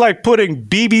 this is like putting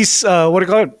BBC, what do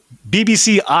you call it?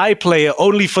 BBC iPlayer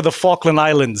only for the Falkland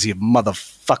Islands, you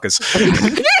motherfuckers.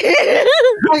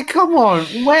 Like, come on.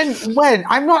 When?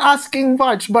 I'm not asking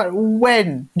much, but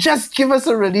when? Just give us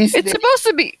a release It's date. supposed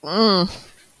to be.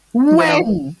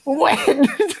 When?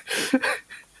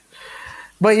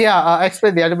 But yeah,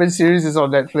 X-Men the animated series is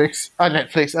on Netflix.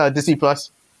 Disney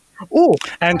Plus. Oh,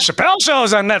 And Chappelle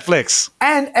Show's on Netflix.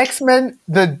 and X-Men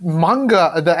the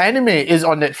manga, the anime is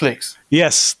on Netflix.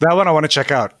 Yes, that one I want to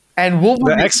check out. And The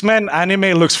Wolverine X-Men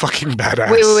anime looks fucking badass.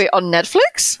 Wait, on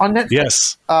Netflix? on Netflix.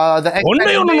 Yes. The X-Men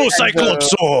Only on anime the and Cyclops.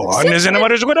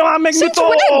 Since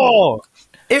when?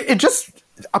 It just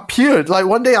appeared. Like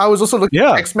one day I was also looking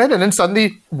Yeah. at X-Men and then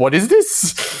suddenly, what is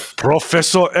this?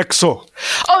 Professor Exo.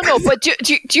 Oh no, but do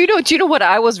you know what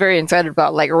I was very excited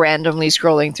about? Like randomly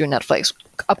scrolling through Netflix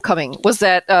upcoming was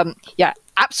that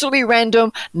absolutely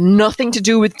random, nothing to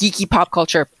do with geeky pop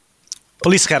culture.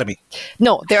 Police Academy.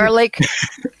 No, there are like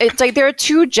it's like there are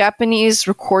 2 Japanese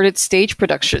recorded stage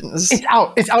productions. It's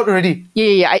out. It's out already.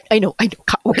 Yeah, I know.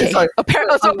 Okay. Sorry.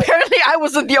 Apparently, I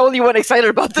wasn't the only one excited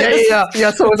about this. Yeah.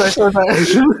 So was I.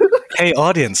 Hey,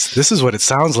 audience, this is what it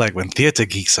sounds like when theater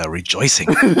geeks are rejoicing.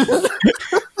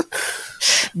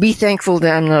 Be thankful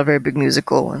that I'm not a very big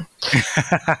musical one.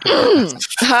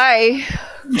 Hi.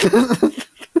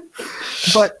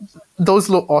 But those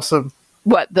look awesome.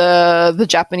 What the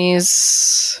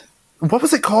Japanese What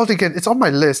was it called again? It's on my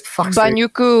list. Fuck's sake.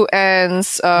 Banyuku and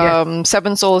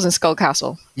Seven Souls and Skull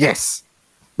Castle. Yes.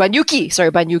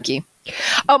 Banyuki.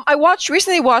 I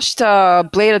recently watched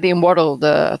Blade of the Immortal,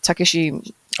 the Takeshi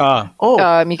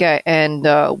Mikai, and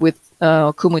with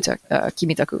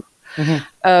Kimitaku.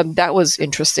 That was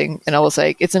interesting, and I was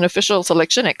like, it's an official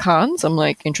selection at Cannes. I'm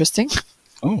like, interesting.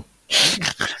 Oh.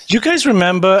 Do you guys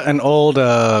remember an old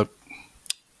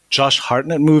Josh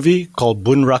Hartnett movie called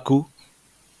Bunraku?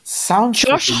 Sounds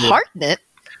Josh Hartnett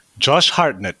Josh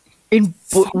Hartnett. in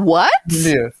what?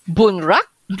 familiar. Bunrak?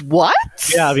 What?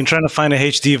 Yeah, I've been trying to find a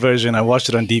HD version. I watched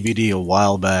it on DVD a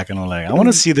while back, and I'm like, I want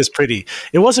to see this pretty.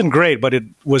 It wasn't great, but it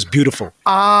was beautiful.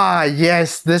 Ah,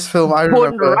 yes, this film I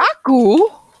remember. Bunraku?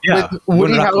 Yeah, With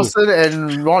Woody Bunraku. Harrelson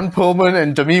and Ron Perlman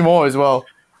and Demi Moore as well.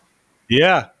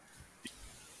 Yeah.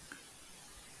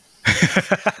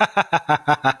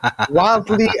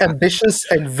 Wildly ambitious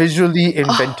and visually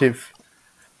inventive.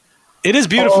 It is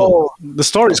beautiful. Oh. The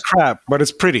story's crap, but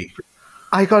it's pretty.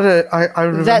 I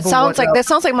remember That sounds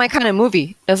what- like my kind of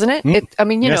movie, doesn't it? I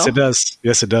mean, you Yes, know. it does.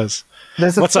 Yes, it does.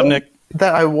 There's a What's up, film Nick?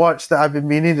 that I watched that I've been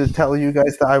meaning to tell you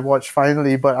guys that I watched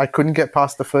finally, but I couldn't get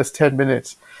past the first 10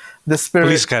 minutes. The Spirit.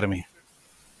 Police Academy.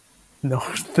 No,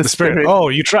 The Spirit. Oh,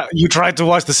 you tried to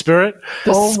watch The Spirit?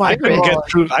 Oh my I couldn't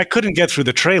god. I couldn't get through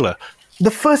the trailer.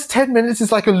 The first 10 minutes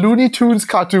is like a Looney Tunes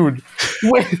cartoon.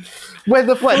 Where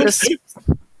the first,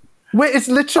 where it's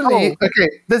literally okay,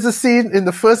 there's a scene in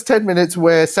the first 10 minutes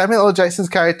where Samuel L. Jackson's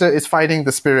character is fighting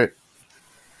the Spirit.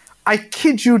 I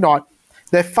kid you not.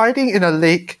 They're fighting in a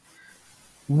lake.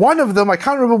 One of them, I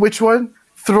can't remember which one,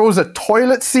 throws a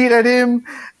toilet seat at him,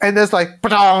 and there's like,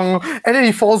 ba-dong, and then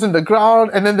he falls in the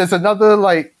ground, and then there's another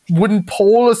like wooden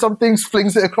pole or something,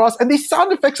 flings it across, and these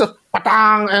sound effects of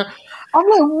ba-dong, and I'm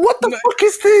like, what the fuck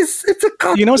is this? It's a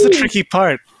cartoon. You know what's the tricky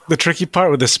part? The tricky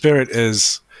part with The Spirit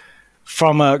is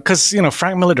because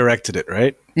Frank Miller directed it,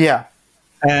 right? Yeah.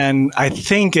 And I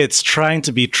think it's trying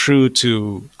to be true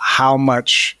to how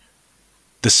much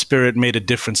The Spirit made a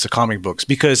difference to comic books.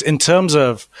 Because in terms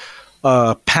of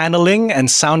paneling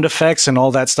and sound effects and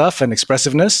all that stuff and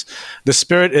expressiveness, The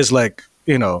Spirit is like,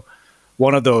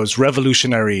 one of those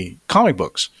revolutionary comic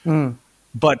books.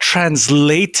 But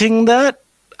translating that,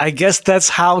 I guess that's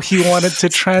how he wanted to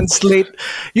translate,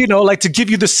 like to give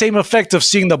you the same effect of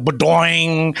seeing the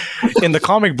badoing in the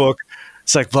comic book.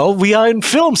 It's like, well, we are in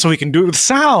film, so we can do it with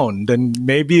sound, and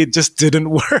maybe it just didn't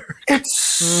work. It's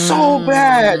so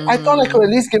bad. I thought I could at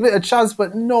least give it a chance,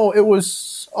 but no, it was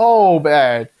so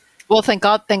bad. Well, thank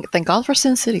God for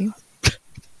Sin City.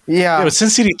 Yeah. But Sin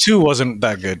City 2 wasn't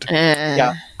that good.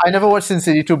 Yeah. I never watched Sin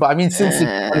City 2, but I mean, Sin City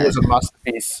 1 was a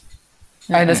masterpiece.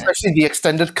 And especially the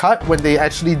extended cut when they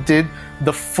actually did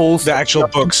the full... The actual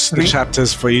books, the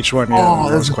chapters for each one. Yeah, Oh,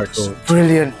 that was quite cool.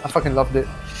 Brilliant. I fucking loved it.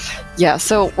 Yeah,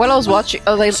 so while I was watching,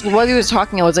 while you were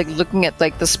talking, I was like looking at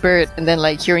like The Spirit, and then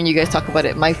like hearing you guys talk about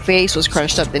it, my face was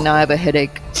crunched up, and now I have a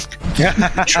headache.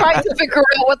 Trying to figure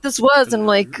out what this was, and I'm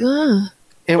like, ugh.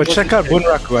 But check out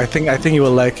Bunraku. I think you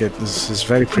will like it. This is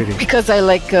very pretty. Because I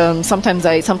like sometimes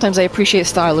I appreciate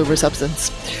style over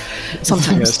substance.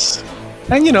 Sometimes Yes.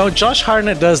 And Josh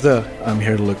Hartnett does the "I'm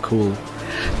here to look cool."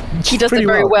 he does pretty it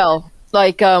very well. well.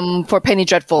 Like for Penny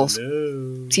Dreadfuls,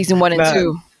 season 1 and Nah.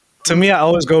 2. To me, I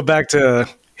always go back to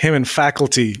him in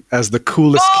Faculty as the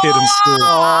coolest kid in school.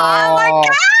 Oh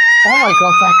my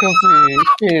god, faculty.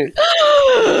 Shit.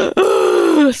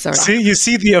 Sorry. See, you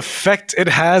see the effect it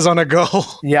has on a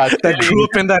girl Yeah. that grew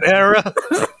up in that era.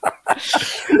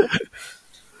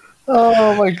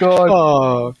 Oh my god.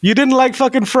 Oh, you didn't like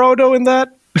fucking Frodo in that?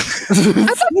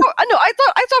 I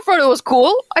thought Frodo was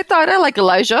cool. I like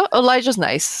Elijah. Elijah's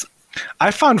nice.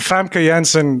 I found Famke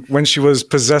Janssen when she was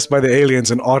possessed by the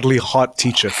aliens an oddly hot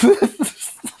teacher.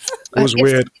 It was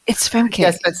weird. It's Femke.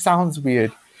 Yes, that sounds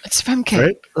weird. It's Femke.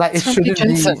 Right? Like it It's Famke shouldn't be.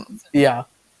 Jensen. Yeah.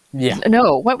 Yeah.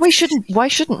 No, why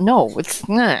shouldn't no? It's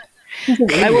not.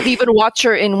 I will even watch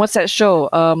her in what's that show?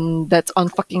 That's on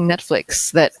fucking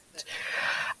Netflix. That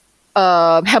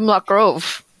Hemlock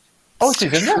Grove. Oh, she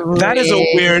did that? That is a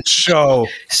weird show.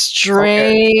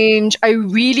 Strange. I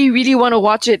really, really want to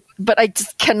watch it, but I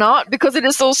just cannot because it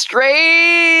is so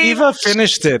strange. Eva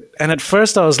finished it, and at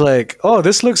first I was like, "Oh,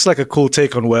 this looks like a cool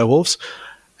take on werewolves,"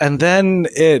 and then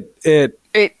it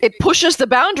It pushes the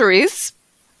boundaries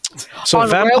so on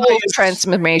werewolf vampires,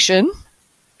 transformation.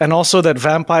 and also that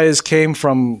vampires came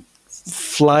from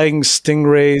flying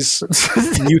stingrays,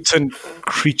 mutant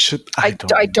creature. I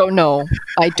don't know.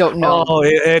 I don't know. Oh,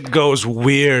 it goes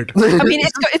weird. I mean,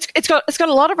 it's got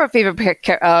a lot of our favorite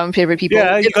people.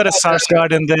 Yeah, you got a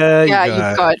Sarsgaard in there. Yeah,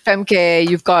 you've got Femke.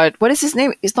 You've got what is his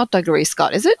name? It's not Doug Ray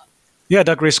Scott, is it? Yeah,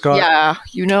 Doug Ray Scott. Yeah,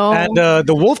 And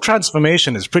the wolf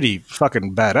transformation is pretty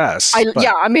fucking badass.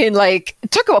 I mean, like,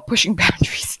 talk about pushing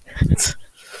boundaries.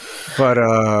 But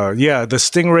yeah, the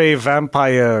stingray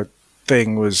vampire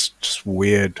thing was just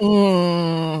weird.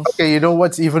 Okay, you know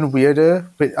what's even weirder?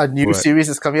 But a new What? series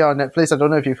is coming out on Netflix. I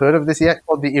don't know if you've heard of this yet,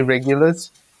 called The Irregulars.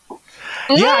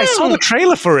 Yeah, I saw the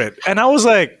trailer for it, and I was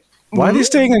like, why are they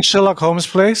staying in Sherlock Holmes'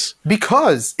 place?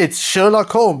 Because it's Sherlock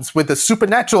Holmes with a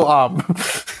supernatural arm.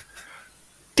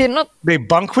 They're not. They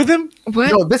bunk with him?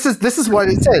 What? No, this is what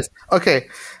it says. Okay.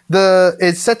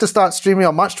 It's set to start streaming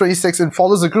on March 26 and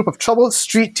follows a group of troubled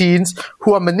street teens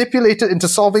who are manipulated into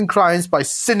solving crimes by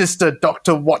sinister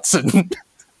Dr. Watson.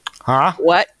 Huh?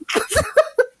 What?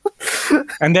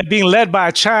 And they're being led by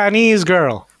a Chinese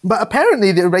girl. But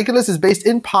apparently, The Irregulars is based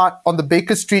in part on the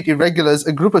Baker Street Irregulars,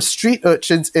 a group of street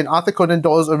urchins in Arthur Conan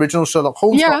Doyle's original Sherlock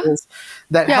Holmes novels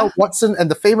that helped Watson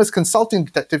and the famous consulting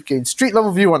detective gain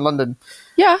street-level view on London.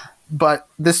 Yeah. But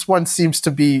this one seems to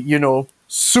be,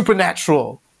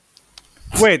 supernatural.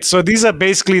 Wait, so these are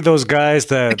basically those guys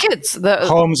that The kids.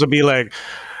 Holmes will be like,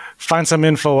 find some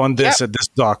info on this at this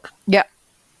dock. Yeah.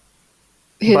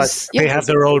 They have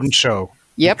their own show.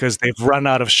 Yep. Because they've run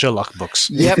out of Sherlock books.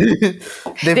 Yep.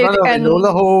 They've run out of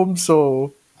Enola Holmes,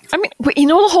 so... I mean,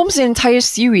 Enola Holmes, the entire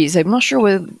series, I'm not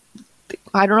sure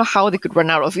I don't know how they could run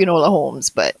out of Enola Holmes,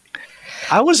 but...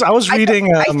 I was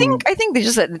reading... I think they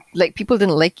just said, like, people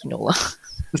didn't like Enola.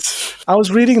 I was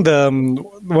reading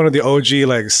one of the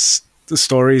OG, the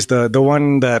stories, the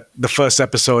one that the first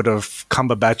episode of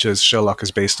Cumberbatch's Sherlock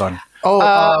is based on.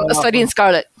 A Study in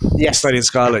Scarlet. Yes. Study in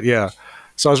Scarlet, yeah.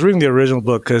 So I was reading the original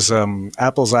book because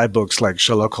Apple's iBooks, like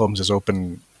Sherlock Holmes, is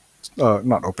open,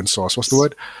 not open source. What's the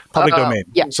word? Public domain.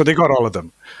 Yeah. So they got all of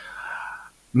them.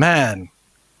 Man,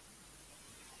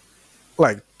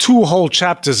 like 2 whole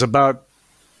chapters about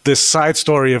this side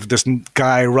story of this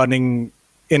guy running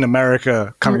in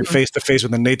America, coming face to face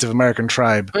with a Native American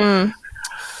tribe.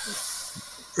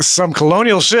 Some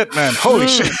colonial shit, man. Holy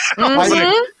shit. I was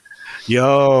like,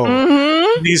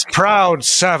 yo, these proud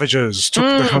savages took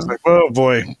I was like, oh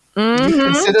boy.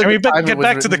 Can we get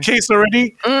back to the case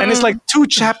already? And it's like 2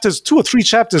 or 3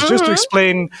 chapters just to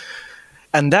explain,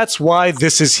 and that's why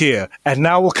this is here. And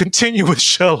now we'll continue with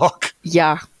Sherlock.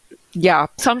 Yeah. Yeah.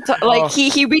 Sometimes, like,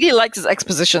 he really likes his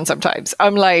exposition sometimes.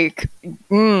 I'm like,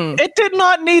 It did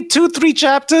not need 2-3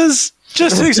 chapters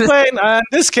just to explain,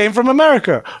 this came from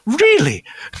America. Really?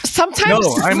 Sometimes...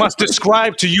 No, I must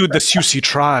describe to you the Sioux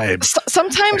tribe.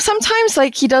 Sometimes,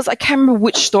 like, he does, I can't remember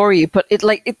which story, but it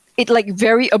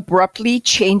very abruptly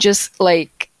changes,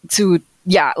 like, to...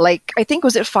 Yeah, like, I think,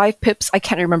 was it 5 pips? I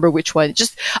can't remember which one. It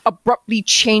just abruptly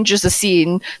changes the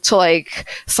scene to, like,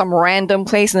 some random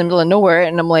place in the middle of nowhere.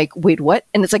 And I'm like, wait, what?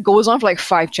 And it's like, goes on for like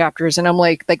 5 chapters. And I'm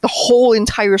like the whole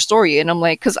entire story. And I'm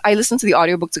like, because I listened to the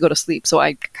audiobook to go to sleep. So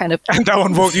I kind of... And that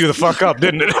one woke you the fuck up,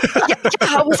 didn't it?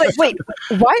 I was like, wait,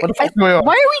 why are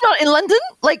we not in London?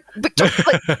 Like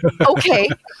okay.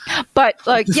 But,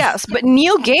 like, yes. But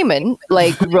Neil Gaiman,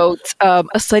 like, wrote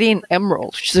A Study in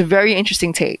Emerald, which is a very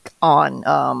interesting take on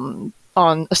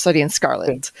A Study in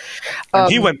Scarlet.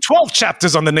 He went 12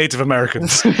 chapters on the Native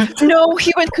Americans. No,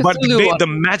 he went Cthulhu. But made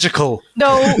them magical.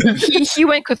 No, he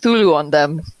went Cthulhu on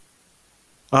them.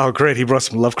 Oh, great. He brought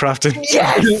some Lovecraft in.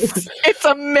 Yes! It's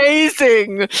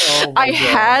amazing! I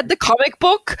had the comic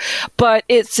book, but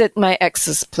it's at my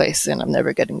ex's place, and I'm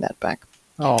never getting that back.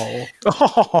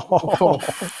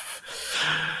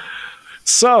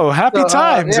 So, happy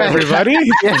times, everybody.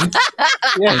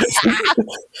 Yes.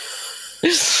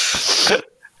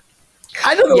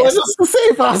 I don't know what else to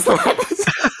say, Pastor.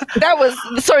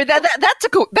 That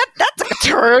took a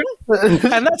turn.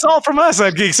 And that's all from us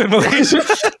at Geeks in Malaysia.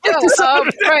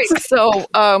 Right.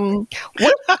 Well,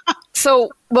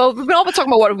 we've been all been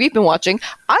talking about what we've been watching.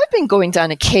 I've been going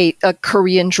down a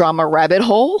Korean drama rabbit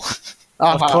hole.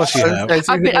 Of course you have.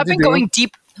 I've been going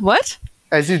deep. What?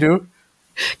 As you do.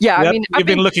 Yeah, Yep. I mean, you've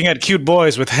been looking at cute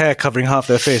boys with hair covering half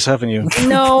their face, haven't you?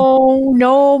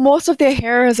 No, most of their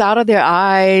hair is out of their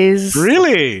eyes.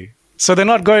 Really? So they're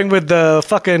not going with the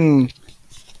fucking...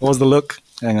 What was the look?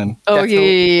 Hang on. Oh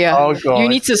yeah. Oh god. You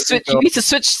need to switch. You need to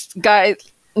switch, guys.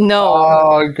 No.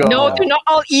 Oh god. No, they're not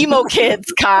all emo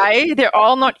kids, Kai. They're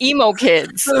all not emo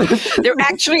kids. They're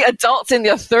actually adults in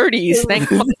their 30s. Thank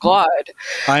God.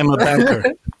 I'm a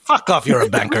banker. Fuck off! You're a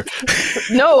banker.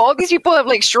 No, all these people have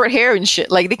like short hair and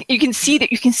shit. Like you can see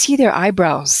that. You can see their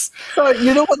eyebrows.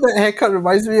 You know what the haircut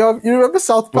reminds me of? You remember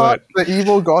South Park, the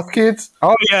emo goth kids?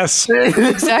 Oh yes.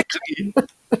 Exactly.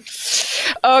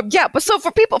 Yeah, but so for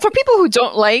people who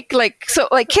don't like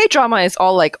K drama is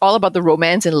all about the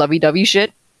romance and lovey dovey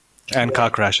shit and car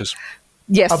crashes.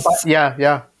 Yes.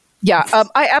 Yeah.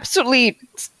 I absolutely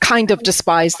kind of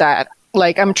despise that.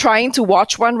 Like, I'm trying to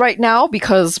watch one right now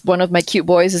because one of my cute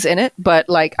boys is in it, but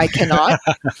like I cannot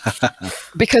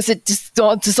because it just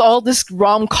does all this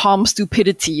rom-com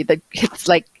stupidity that hits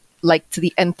like to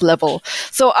the nth level.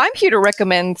 So I'm here to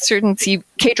recommend certain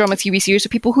K-drama TV series to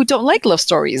people who don't like love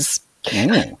stories.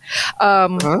 The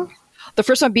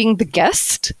first one being The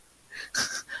Guest,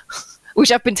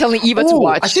 which I've been telling Eva to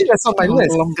watch. I think that's on my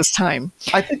list. The longest time.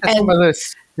 I think that's on my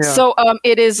list. Yeah. So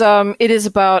it is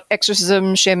about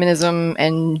exorcism, shamanism,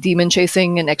 and demon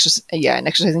chasing and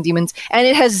exorcising demons, and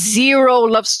it has zero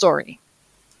love story.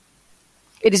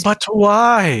 It is, but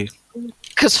why?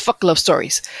 Because fuck love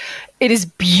stories. It is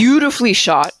beautifully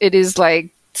shot. It is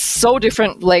like so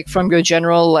different, like from your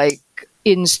general like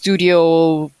in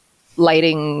studio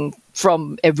lighting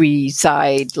from every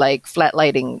side, like flat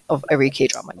lighting of every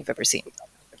K-drama you've ever seen.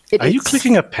 Are you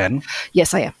clicking a pen?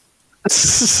 Yes, I am.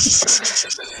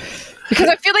 Because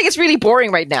I feel like it's really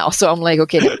boring right now. So I'm like,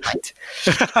 okay, never mind.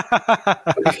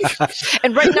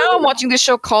 And right now I'm watching this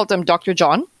show called Dr.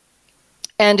 John.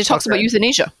 And it talks about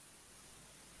euthanasia.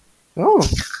 Oh.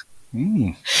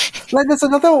 Like there's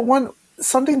another one,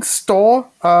 something store.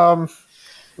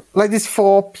 Like these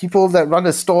 4 people that run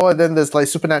a store, and then there's like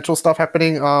supernatural stuff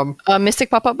happening. Mystic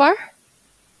Pop-Up Bar?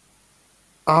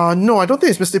 No, I don't think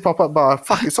it's Mystic Pop-Up Bar.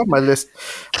 Fuck, it's on my list.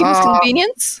 Kim's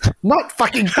Convenience? Not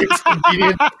fucking Kim's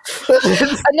Convenience.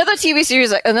 Another TV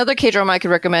series, another K-drama I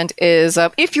could recommend is,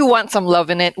 if you want some love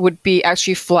in it, would be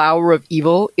actually Flower of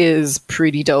Evil is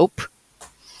pretty dope.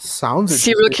 Sounds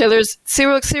serial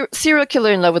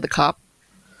killer in love with a cop.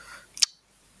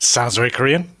 Sounds very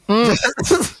Korean.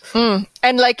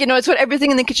 And like, it's what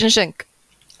everything in the kitchen sink,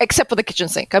 except for the kitchen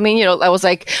sink. I mean, I was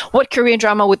like, what Korean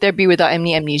drama would there be without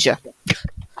any amnesia?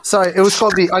 Sorry, it was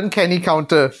called The Uncanny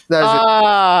Counter. That is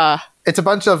it. It's a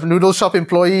bunch of noodle shop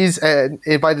employees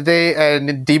by the day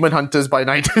and demon hunters by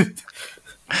night.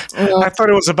 I thought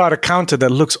it was about a counter that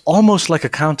looks almost like a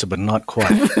counter, but not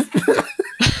quite.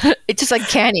 It's just like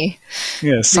canny.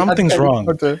 Yeah, something's wrong.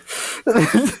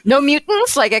 No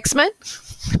mutants like X-Men?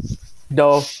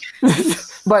 No.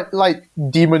 But like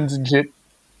demons and shit.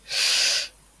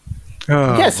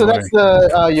 Oh, yeah, so boy.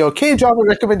 that's your K-drama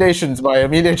recommendations by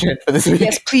Amelia Chen for this week.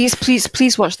 Yes,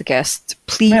 please watch The Guest.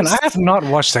 Please. Man, I have not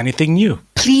watched anything new.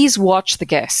 Please watch The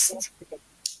Guest.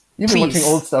 You've been watching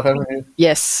old stuff, haven't you?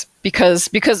 Yes, because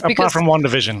Apart from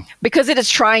WandaVision. Because it is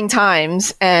trying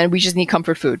times and we just need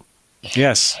comfort food.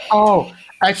 Yes. Oh,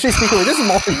 actually, speaking of this is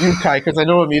more for you, Kai, because I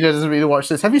know Amelia doesn't really watch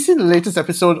this. Have you seen the latest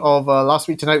episode of Last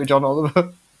Week Tonight with John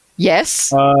Oliver?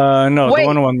 Yes. No, Wait. the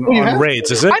one on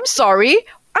Raids, is it? I'm sorry.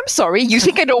 You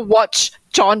think I don't watch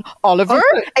John Oliver?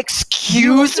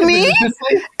 Excuse me?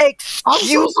 I'm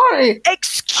so sorry.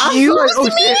 Excuse Oh, me?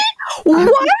 shit. Why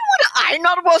would I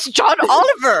not watch John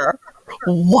Oliver?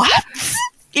 What?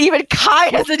 Even Kai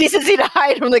has the decency to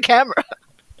hide from the camera.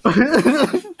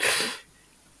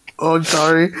 Oh, I'm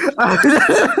sorry.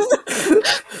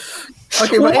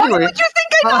 Okay, but Why anyway. would you think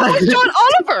I don't watch John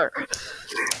Oliver?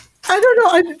 I don't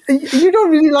know. You don't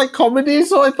really like comedy,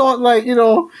 so I thought,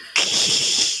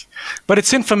 But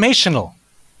it's informational.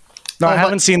 No, I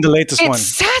haven't seen the latest one.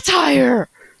 It's satire.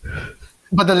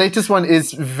 But the latest one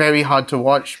is very hard to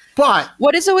watch. But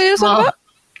What is it about?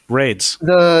 Raids.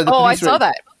 the Oh, I police saw raid-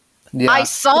 that. Yeah. I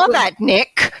saw that,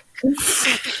 Nick.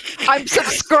 I'm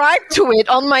subscribed to it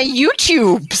on my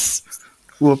YouTubes.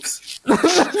 Whoops.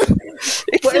 It's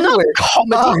But not anyway,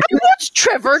 comedy. I watched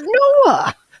Trevor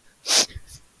Noah.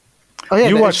 Oh, yeah,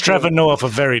 You that watch is true. Trevor Noah for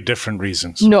very different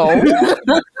reasons. No.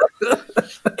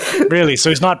 Really? So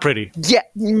he's not pretty. Yeah.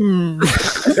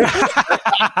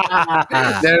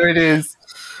 There it is.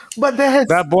 But there's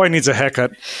That boy needs a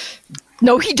haircut.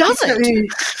 No, he doesn't.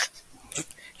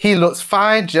 he looks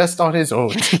fine just on his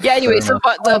own. Yeah, anyway, so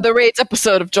about the Raids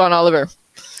episode of John Oliver.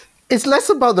 It's less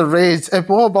about the raids and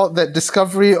more about that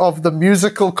discovery of the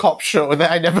musical cop show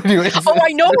that I never knew existed. Oh,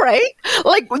 I know, right?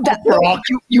 Like that.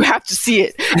 You have to see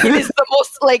it. It is the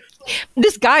most like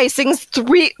this guy sings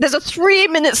There's a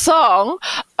 3-minute song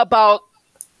about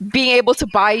being able to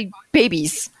buy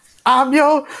babies. I'm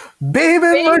your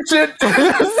baby merchant.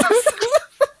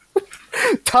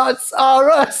 Tots are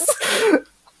us.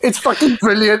 It's fucking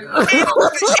brilliant. Okay, I'll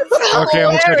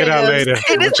check it out later.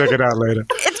 We'll check it out later.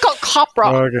 It's called Cop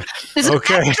Rock. Okay. There's an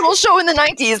actual show in the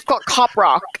 90s called Cop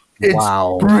Rock. It's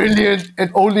brilliant,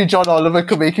 and only John Oliver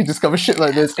can make you discover shit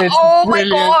like this. It's Oh brilliant.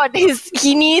 my god!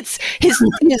 He needs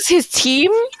his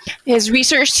team, his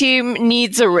research team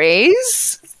needs a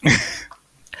raise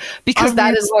because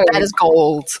that is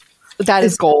gold. That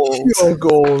is gold. Pure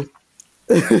gold.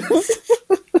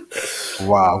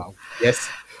 Wow. Yes.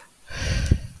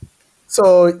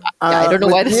 So I don't know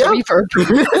why this is reverb.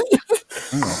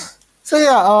 So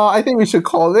I think we should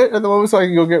call it at the moment so I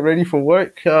can go get ready for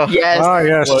work. Yes.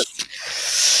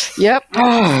 Yes. Yep.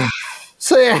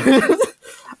 So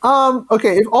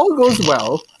okay, if all goes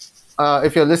well,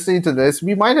 if you're listening to this,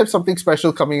 we might have something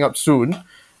special coming up soon.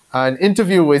 An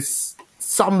interview with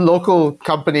some local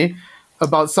company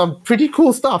about some pretty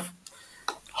cool stuff.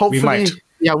 Hopefully,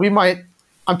 we might.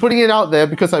 I'm putting it out there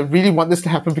because I really want this to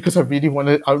happen because I really want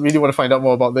to find out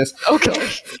more about this. Okay.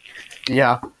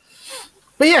 Yeah.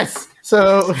 But yes.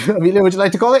 So, Amelia, would you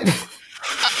like to call it?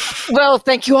 Well,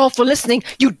 thank you all for listening.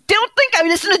 You don't think I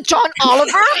listen to John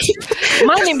Oliver?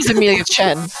 My name is Amelia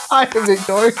Chen. I am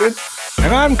Victorian.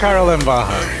 And I'm Carol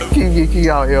Mbaha. Keep geeking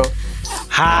out, yo.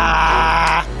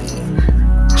 Ha!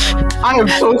 I am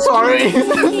so sorry. in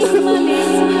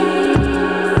Malaysia.